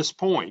this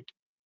point,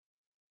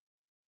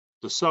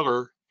 the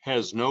seller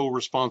has no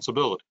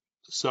responsibility.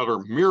 The seller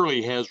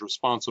merely has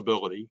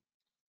responsibility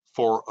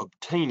for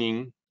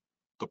obtaining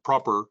the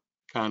proper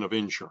kind of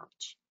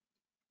insurance.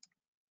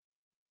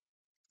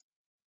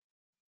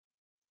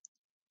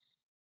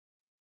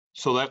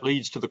 So that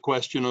leads to the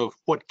question of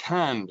what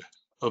kind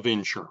of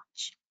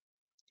insurance?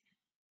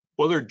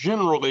 Well, there are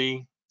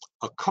generally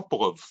a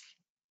couple of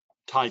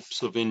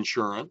types of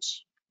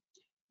insurance,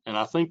 and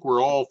I think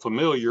we're all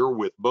familiar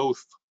with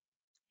both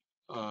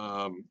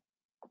all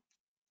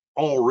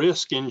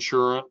risk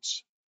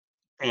insurance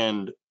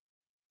and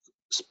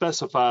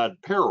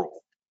specified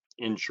peril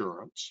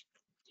insurance.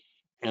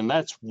 And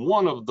that's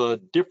one of the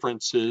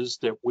differences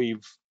that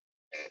we've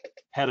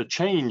had a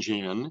change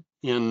in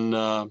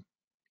Incoterms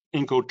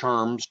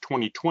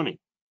 2020.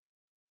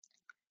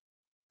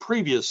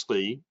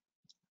 Previously,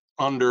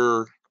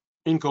 under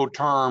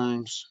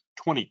Incoterms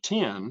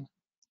 2010,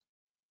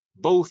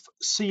 both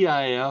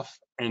CIF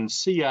and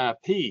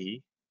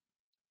CIP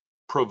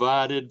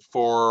provided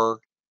for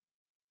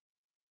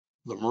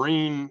the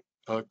Marine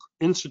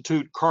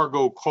Institute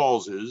cargo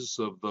clauses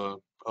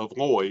of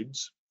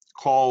Lloyd's,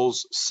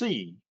 clause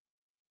C,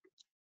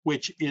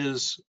 which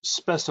is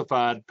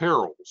specified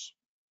perils.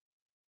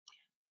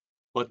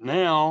 But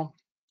now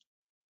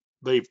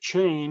they've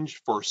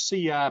changed for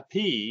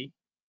CIP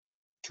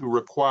to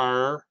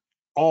require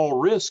all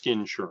risk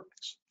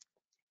insurance.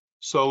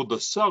 So the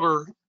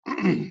seller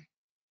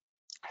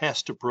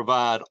has to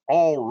provide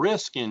all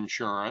risk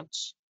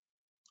insurance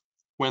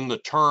when the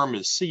term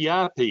is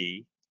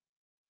CIP,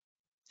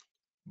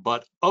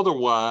 but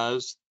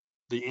otherwise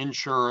the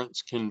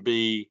insurance can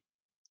be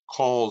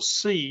clause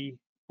C,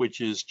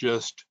 which is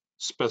just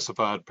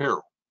specified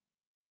peril.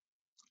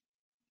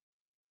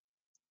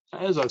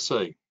 As I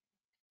say,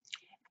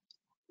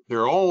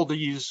 there are all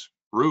these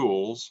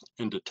rules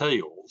and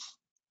details,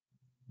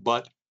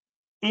 but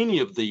any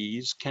of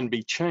these can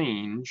be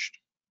changed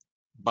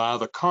by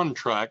the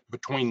contract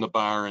between the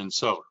buyer and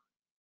seller.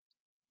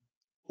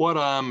 What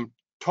I'm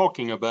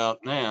talking about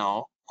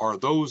now are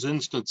those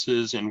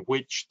instances in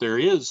which there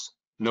is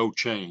no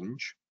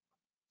change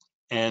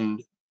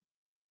and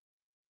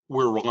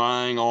we're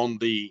relying on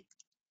the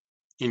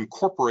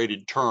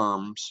incorporated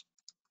terms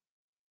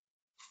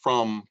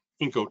from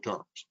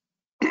Incoterms.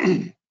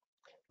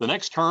 The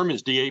next term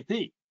is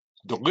DAP,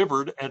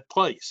 delivered at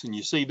place. And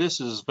you see, this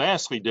is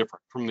vastly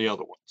different from the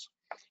other ones.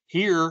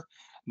 Here,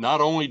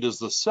 not only does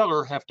the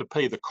seller have to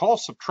pay the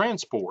cost of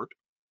transport,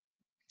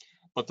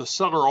 but the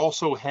seller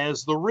also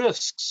has the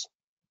risks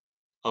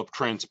of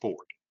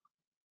transport.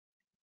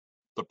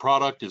 The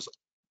product is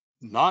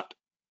not,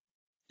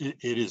 it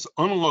is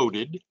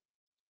unloaded,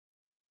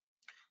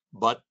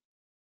 but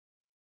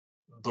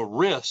the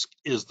risk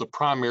is the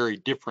primary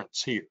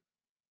difference here.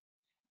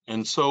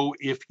 And so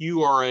if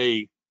you are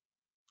a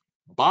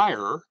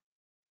buyer,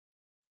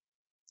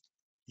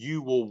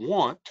 you will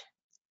want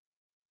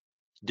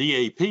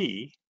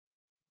DAP.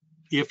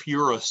 If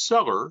you're a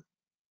seller,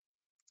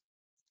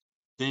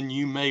 then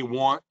you may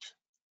want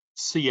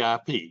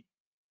CIP.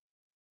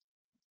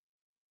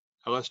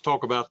 Now let's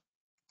talk about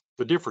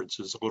the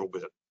differences a little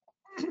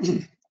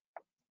bit.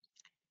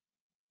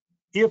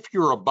 If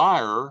you're a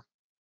buyer,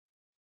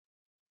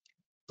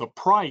 the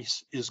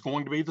price is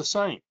going to be the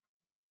same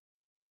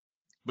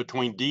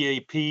between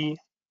DAP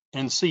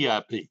and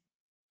CIP.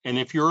 And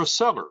if you're a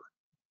seller,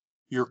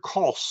 your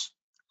costs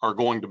are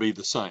going to be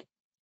the same.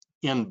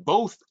 In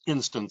both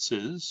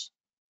instances,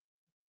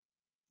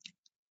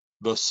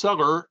 the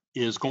seller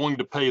is going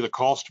to pay the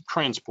cost of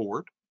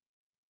transport.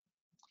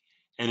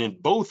 And in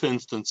both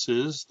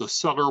instances, the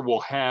seller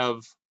will have,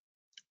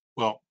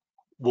 well,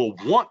 will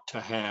want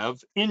to have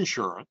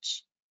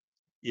insurance.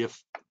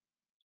 If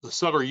the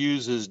seller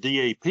uses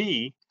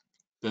DAP,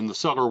 then the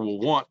seller will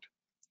want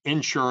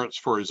insurance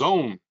for his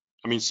own,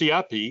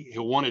 CIP,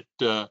 he'll want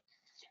it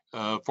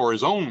for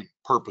his own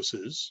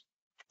purposes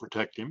to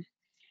protect him.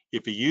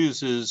 If he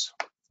uses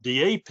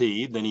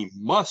DAP, then he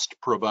must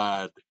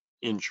provide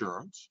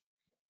insurance.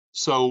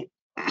 So,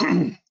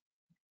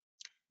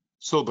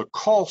 so the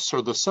costs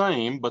are the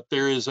same, but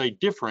there is a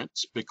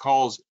difference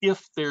because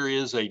if there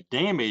is a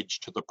damage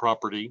to the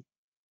property,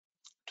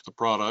 to the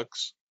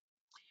products,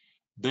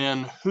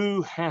 then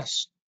who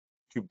has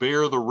to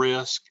bear the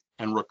risk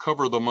and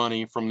recover the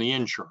money from the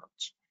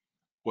insurance?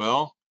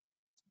 Well,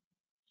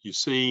 you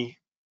see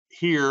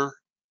here,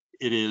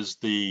 it is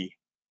the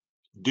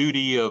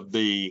duty of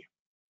the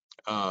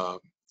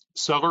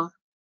seller,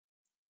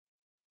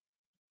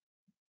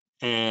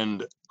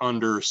 and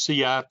under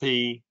CIP,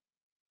 it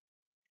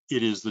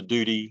is the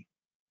duty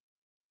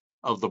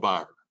of the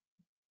buyer.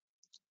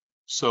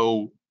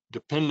 So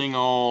depending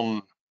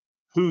on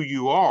who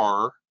you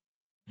are,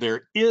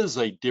 there is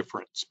a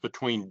difference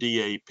between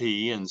DAP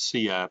and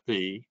CIP.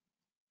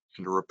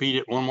 And to repeat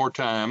it one more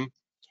time,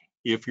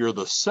 if you're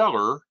the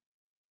seller,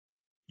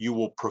 you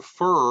will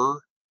prefer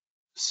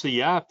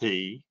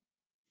CIP.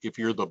 If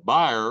you're the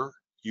buyer,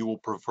 you will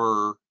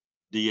prefer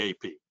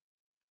DAP.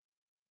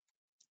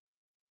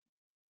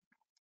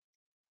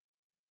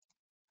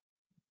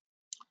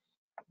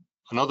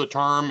 Another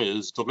term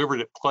is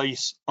delivered at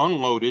place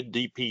unloaded,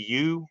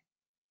 DPU.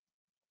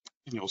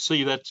 And you'll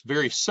see that's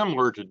very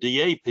similar to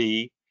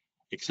DAP,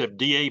 except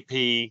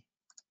DAP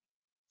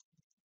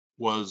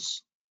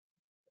was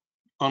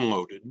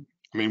unloaded,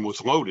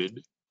 was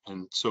loaded,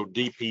 and so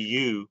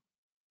DPU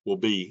will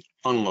be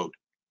unloaded.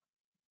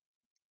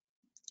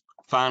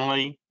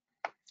 Finally,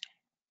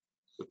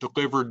 the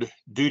delivered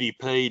duty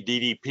paid,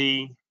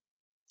 DDP,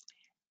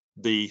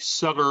 the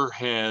seller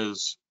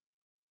has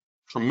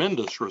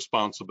tremendous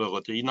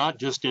responsibility, not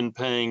just in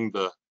paying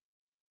the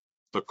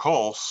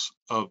costs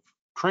of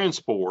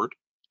transport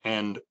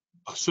and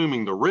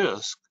assuming the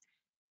risk,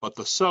 but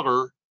the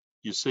seller,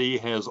 you see,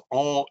 has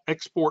all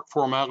export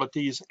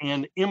formalities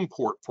and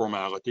import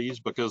formalities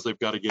because they've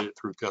got to get it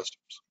through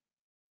customs.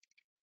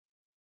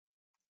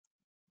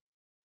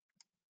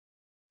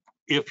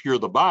 If you're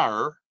the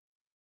buyer,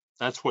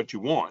 that's what you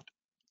want.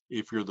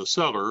 If you're the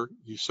seller,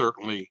 you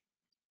certainly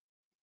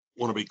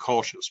want to be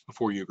cautious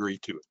before you agree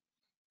to it.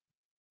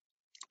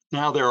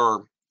 Now, there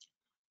are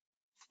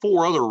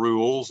 4 other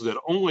rules that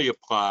only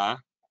apply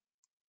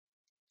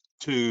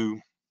to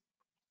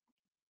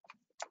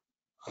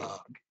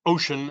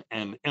ocean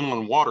and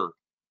inland water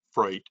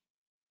freight.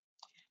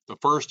 The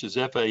first is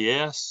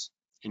FAS,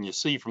 and you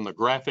see from the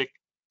graphic,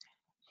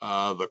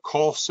 the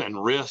costs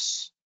and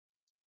risks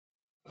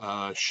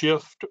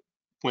shift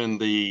when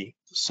the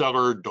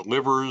seller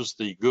delivers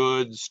the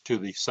goods to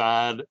the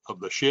side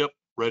of the ship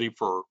ready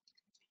for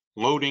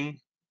loading,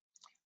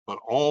 but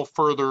all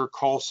further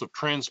costs of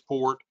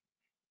transport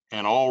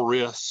and all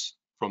risks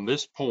from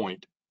this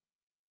point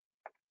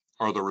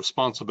are the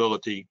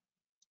responsibility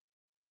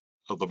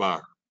of the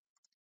buyer.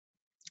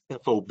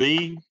 FOB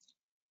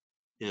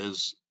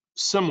is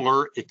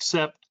similar,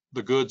 except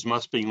the goods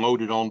must be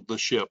loaded onto the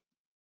ship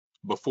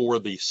before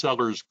the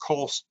seller's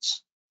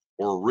costs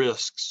or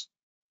risks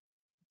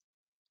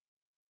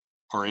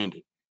are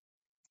ended.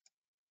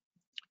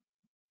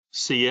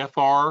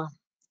 CFR,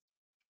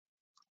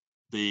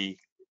 the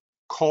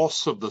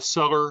costs of the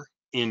seller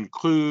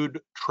include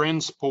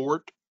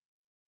transport,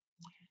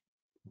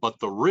 but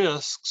the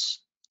risks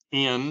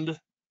end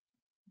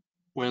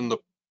when the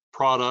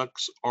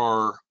products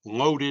are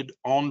loaded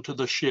onto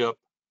the ship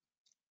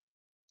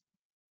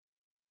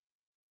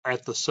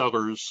at the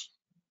seller's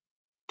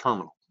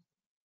terminal.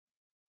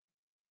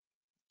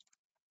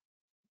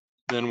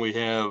 Then we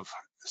have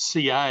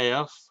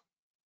CIF,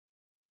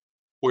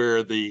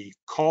 where the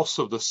costs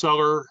of the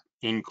seller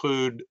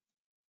include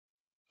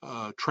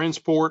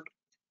transport,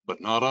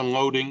 but not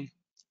unloading.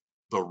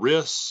 The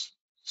risks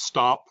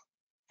stop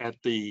at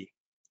the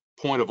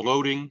point of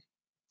loading,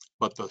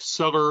 but the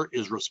seller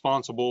is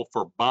responsible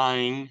for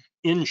buying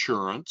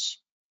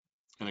insurance.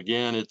 And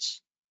again,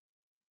 it's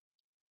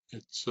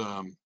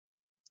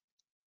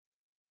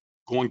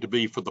going to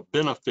be for the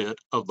benefit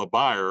of the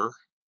buyer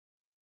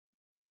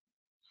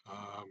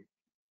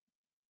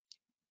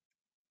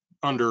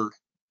under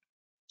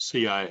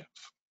CIF.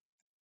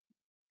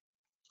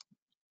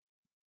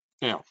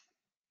 Now,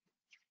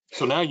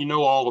 so now you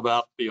know all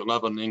about the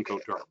 11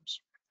 Incoterms,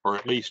 or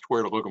at least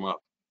where to look them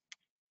up.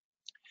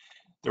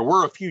 There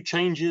were a few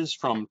changes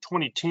from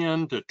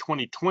 2010 to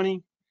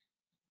 2020.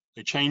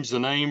 They changed the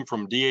name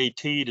from DAT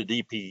to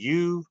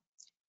DPU.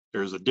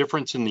 There's a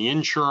difference in the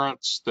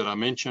insurance that I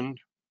mentioned.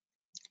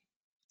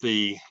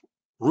 The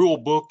rule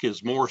book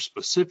is more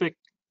specific.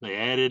 They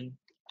added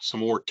some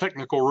more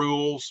technical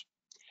rules,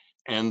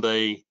 and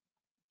they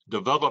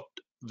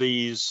developed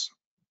these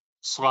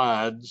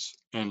slides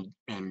and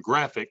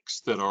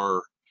graphics that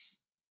are,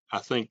 I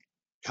think,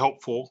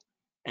 helpful.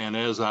 And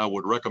as I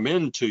would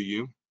recommend to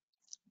you,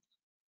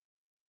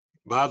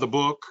 buy the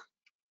book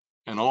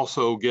and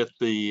also get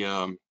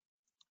the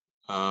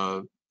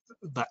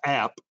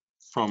app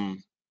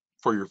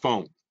for your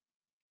phone.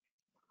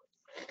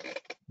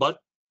 But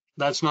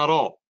that's not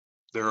all.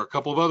 There are a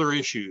couple of other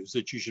issues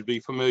that you should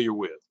be familiar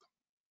with.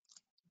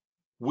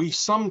 We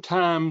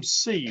sometimes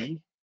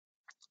see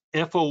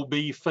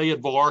FOB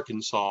Fayetteville,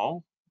 Arkansas,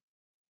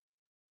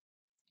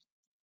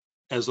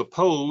 as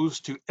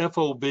opposed to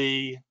FOB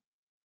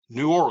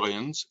New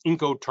Orleans,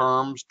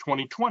 Incoterms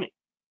 2020.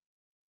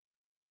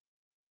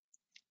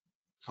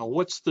 Now,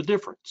 what's the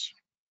difference?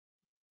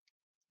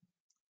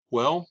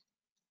 Well,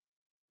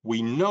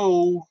 we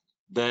know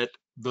that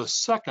the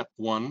second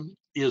one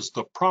is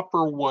the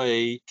proper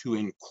way to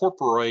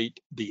incorporate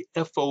the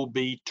FOB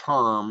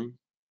term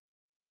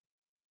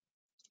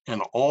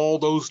and all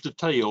those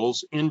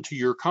details into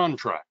your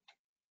contract.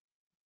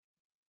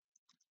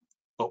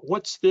 But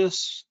what's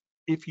this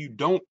if you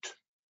don't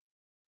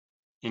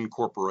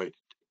incorporate it?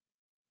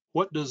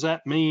 What does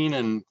that mean,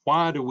 and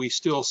why do we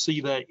still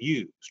see that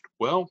used?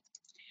 Well,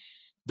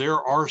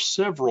 there are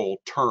several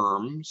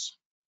terms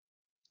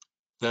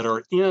that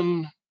are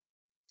in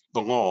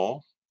the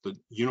law, the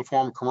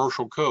Uniform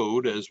Commercial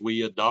Code as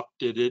we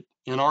adopted it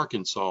in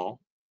Arkansas,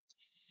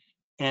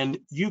 and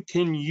you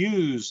can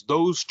use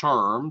those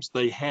terms.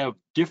 They have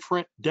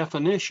different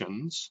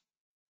definitions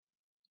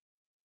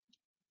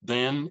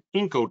than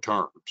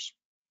Incoterms,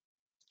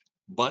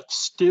 but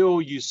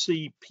still you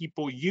see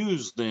people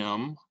use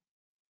them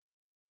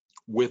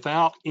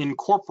without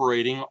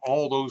incorporating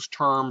all those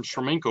terms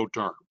from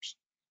Incoterms.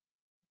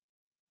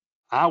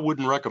 I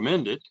wouldn't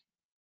recommend it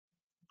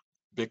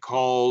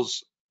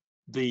because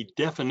the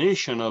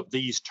definition of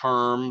these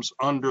terms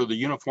under the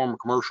Uniform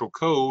Commercial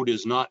Code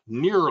is not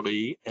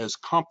nearly as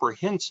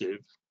comprehensive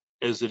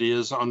as it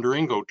is under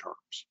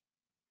Incoterms.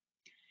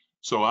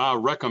 So I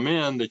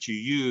recommend that you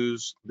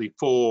use the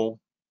full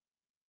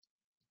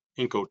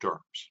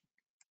Incoterms.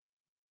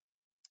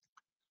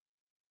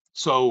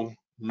 So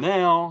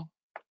now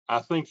I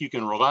think you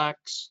can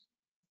relax.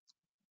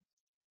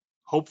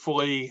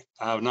 Hopefully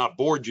I've not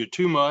bored you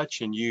too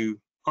much and you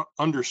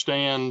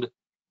understand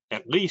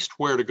at least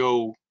where to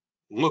go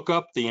look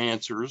up the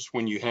answers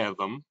when you have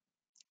them.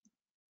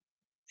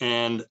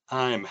 And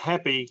I'm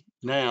happy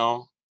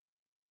now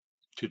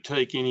to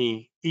take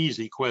any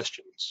easy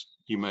questions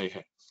you may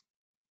have.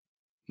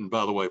 And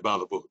by the way, buy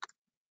the book.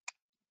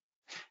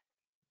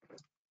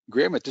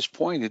 Graham, at this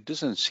point, it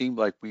doesn't seem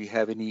like we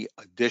have any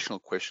additional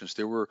questions.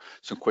 There were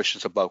some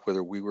questions about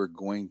whether we were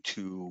going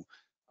to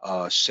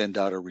send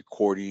out a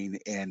recording,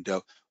 and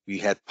we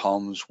had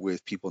problems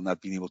with people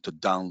not being able to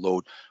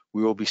download.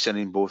 We will be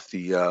sending both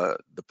the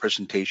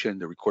presentation,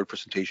 the recorded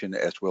presentation,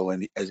 as well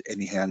as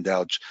any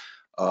handouts,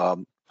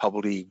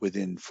 probably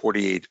within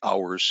 48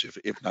 hours,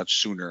 if not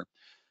sooner.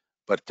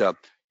 But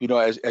you know,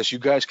 as you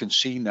guys can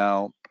see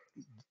now,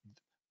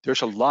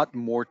 there's a lot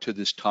more to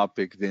this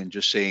topic than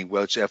just saying,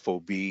 well, it's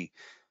FOB.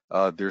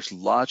 There's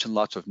lots and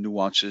lots of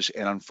nuances,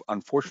 and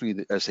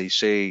unfortunately, as they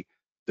say,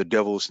 the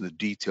devil's in the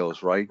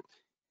details, right?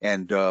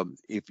 And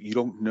if you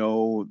don't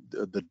know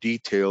the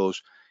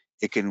details,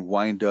 it can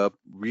wind up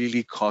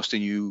really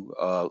costing you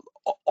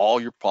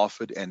all your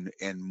profit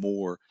and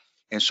more.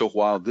 And so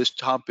while this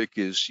topic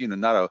is,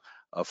 not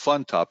a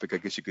fun topic, I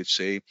guess you could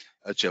say,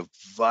 it's a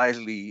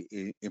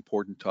vitally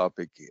important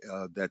topic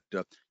that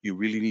you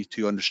really need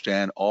to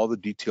understand all the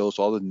details,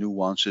 all the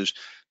nuances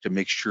to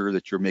make sure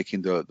that you're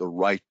making the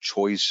right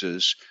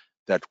choices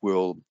that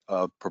will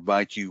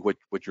provide you what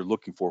you're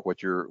looking for,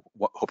 what you're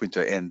hoping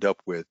to end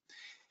up with.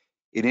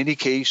 In any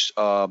case,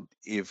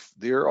 if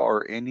there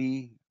are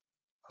any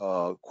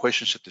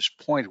questions at this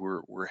point,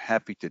 we're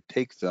happy to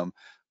take them.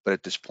 But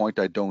at this point,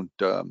 I don't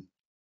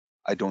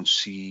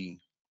see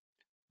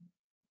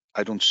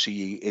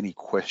any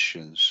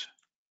questions.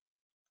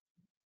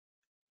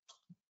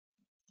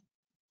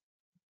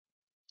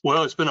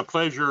 Well, it's been a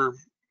pleasure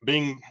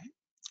being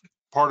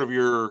part of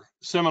your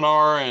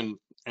seminar, and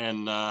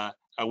I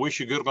wish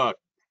you good luck.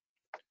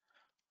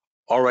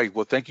 All right.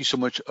 Well, thank you so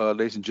much,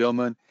 ladies and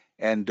gentlemen.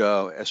 And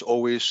as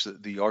always,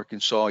 the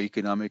Arkansas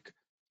Economic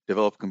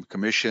Development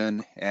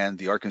Commission and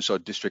the Arkansas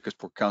District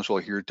Export Council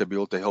are here to be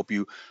able to help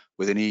you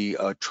with any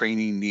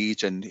training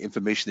needs and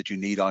information that you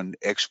need on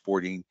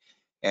exporting.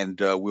 And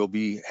we'll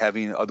be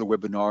having other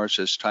webinars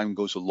as time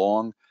goes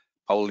along,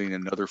 probably in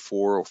another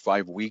 4 or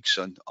 5 weeks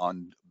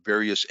on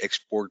various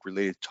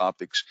export-related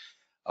topics.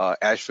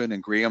 Ashvin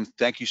and Graham,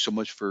 thank you so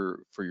much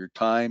for your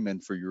time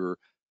and for your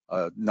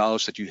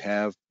knowledge that you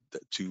have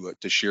to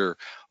share.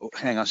 Oh,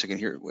 hang on a second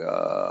here.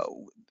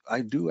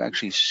 I do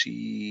actually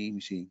see. Let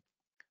me see.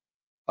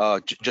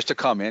 Just a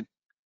comment.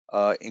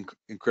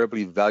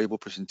 Incredibly valuable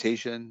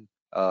presentation.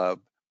 If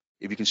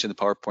you can send the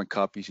PowerPoint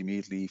copies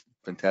immediately,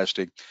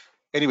 fantastic.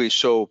 Anyway,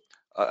 so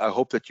I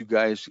hope that you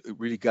guys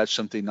really got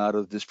something out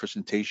of this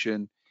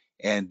presentation.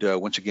 And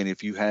once again,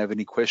 if you have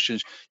any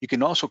questions, you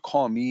can also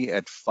call me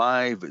at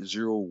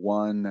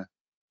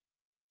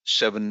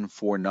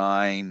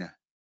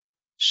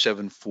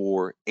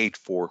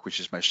 501-749-7484, which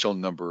is my cell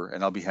number,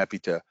 and I'll be happy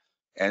to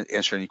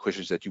answer any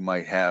questions that you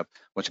might have.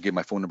 Once again,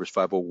 my phone number is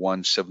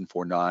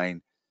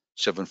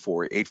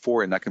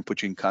 501-749-7484, and I can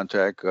put you in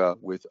contact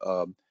with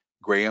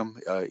Graham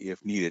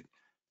if needed.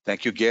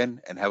 Thank you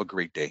again, and have a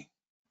great day.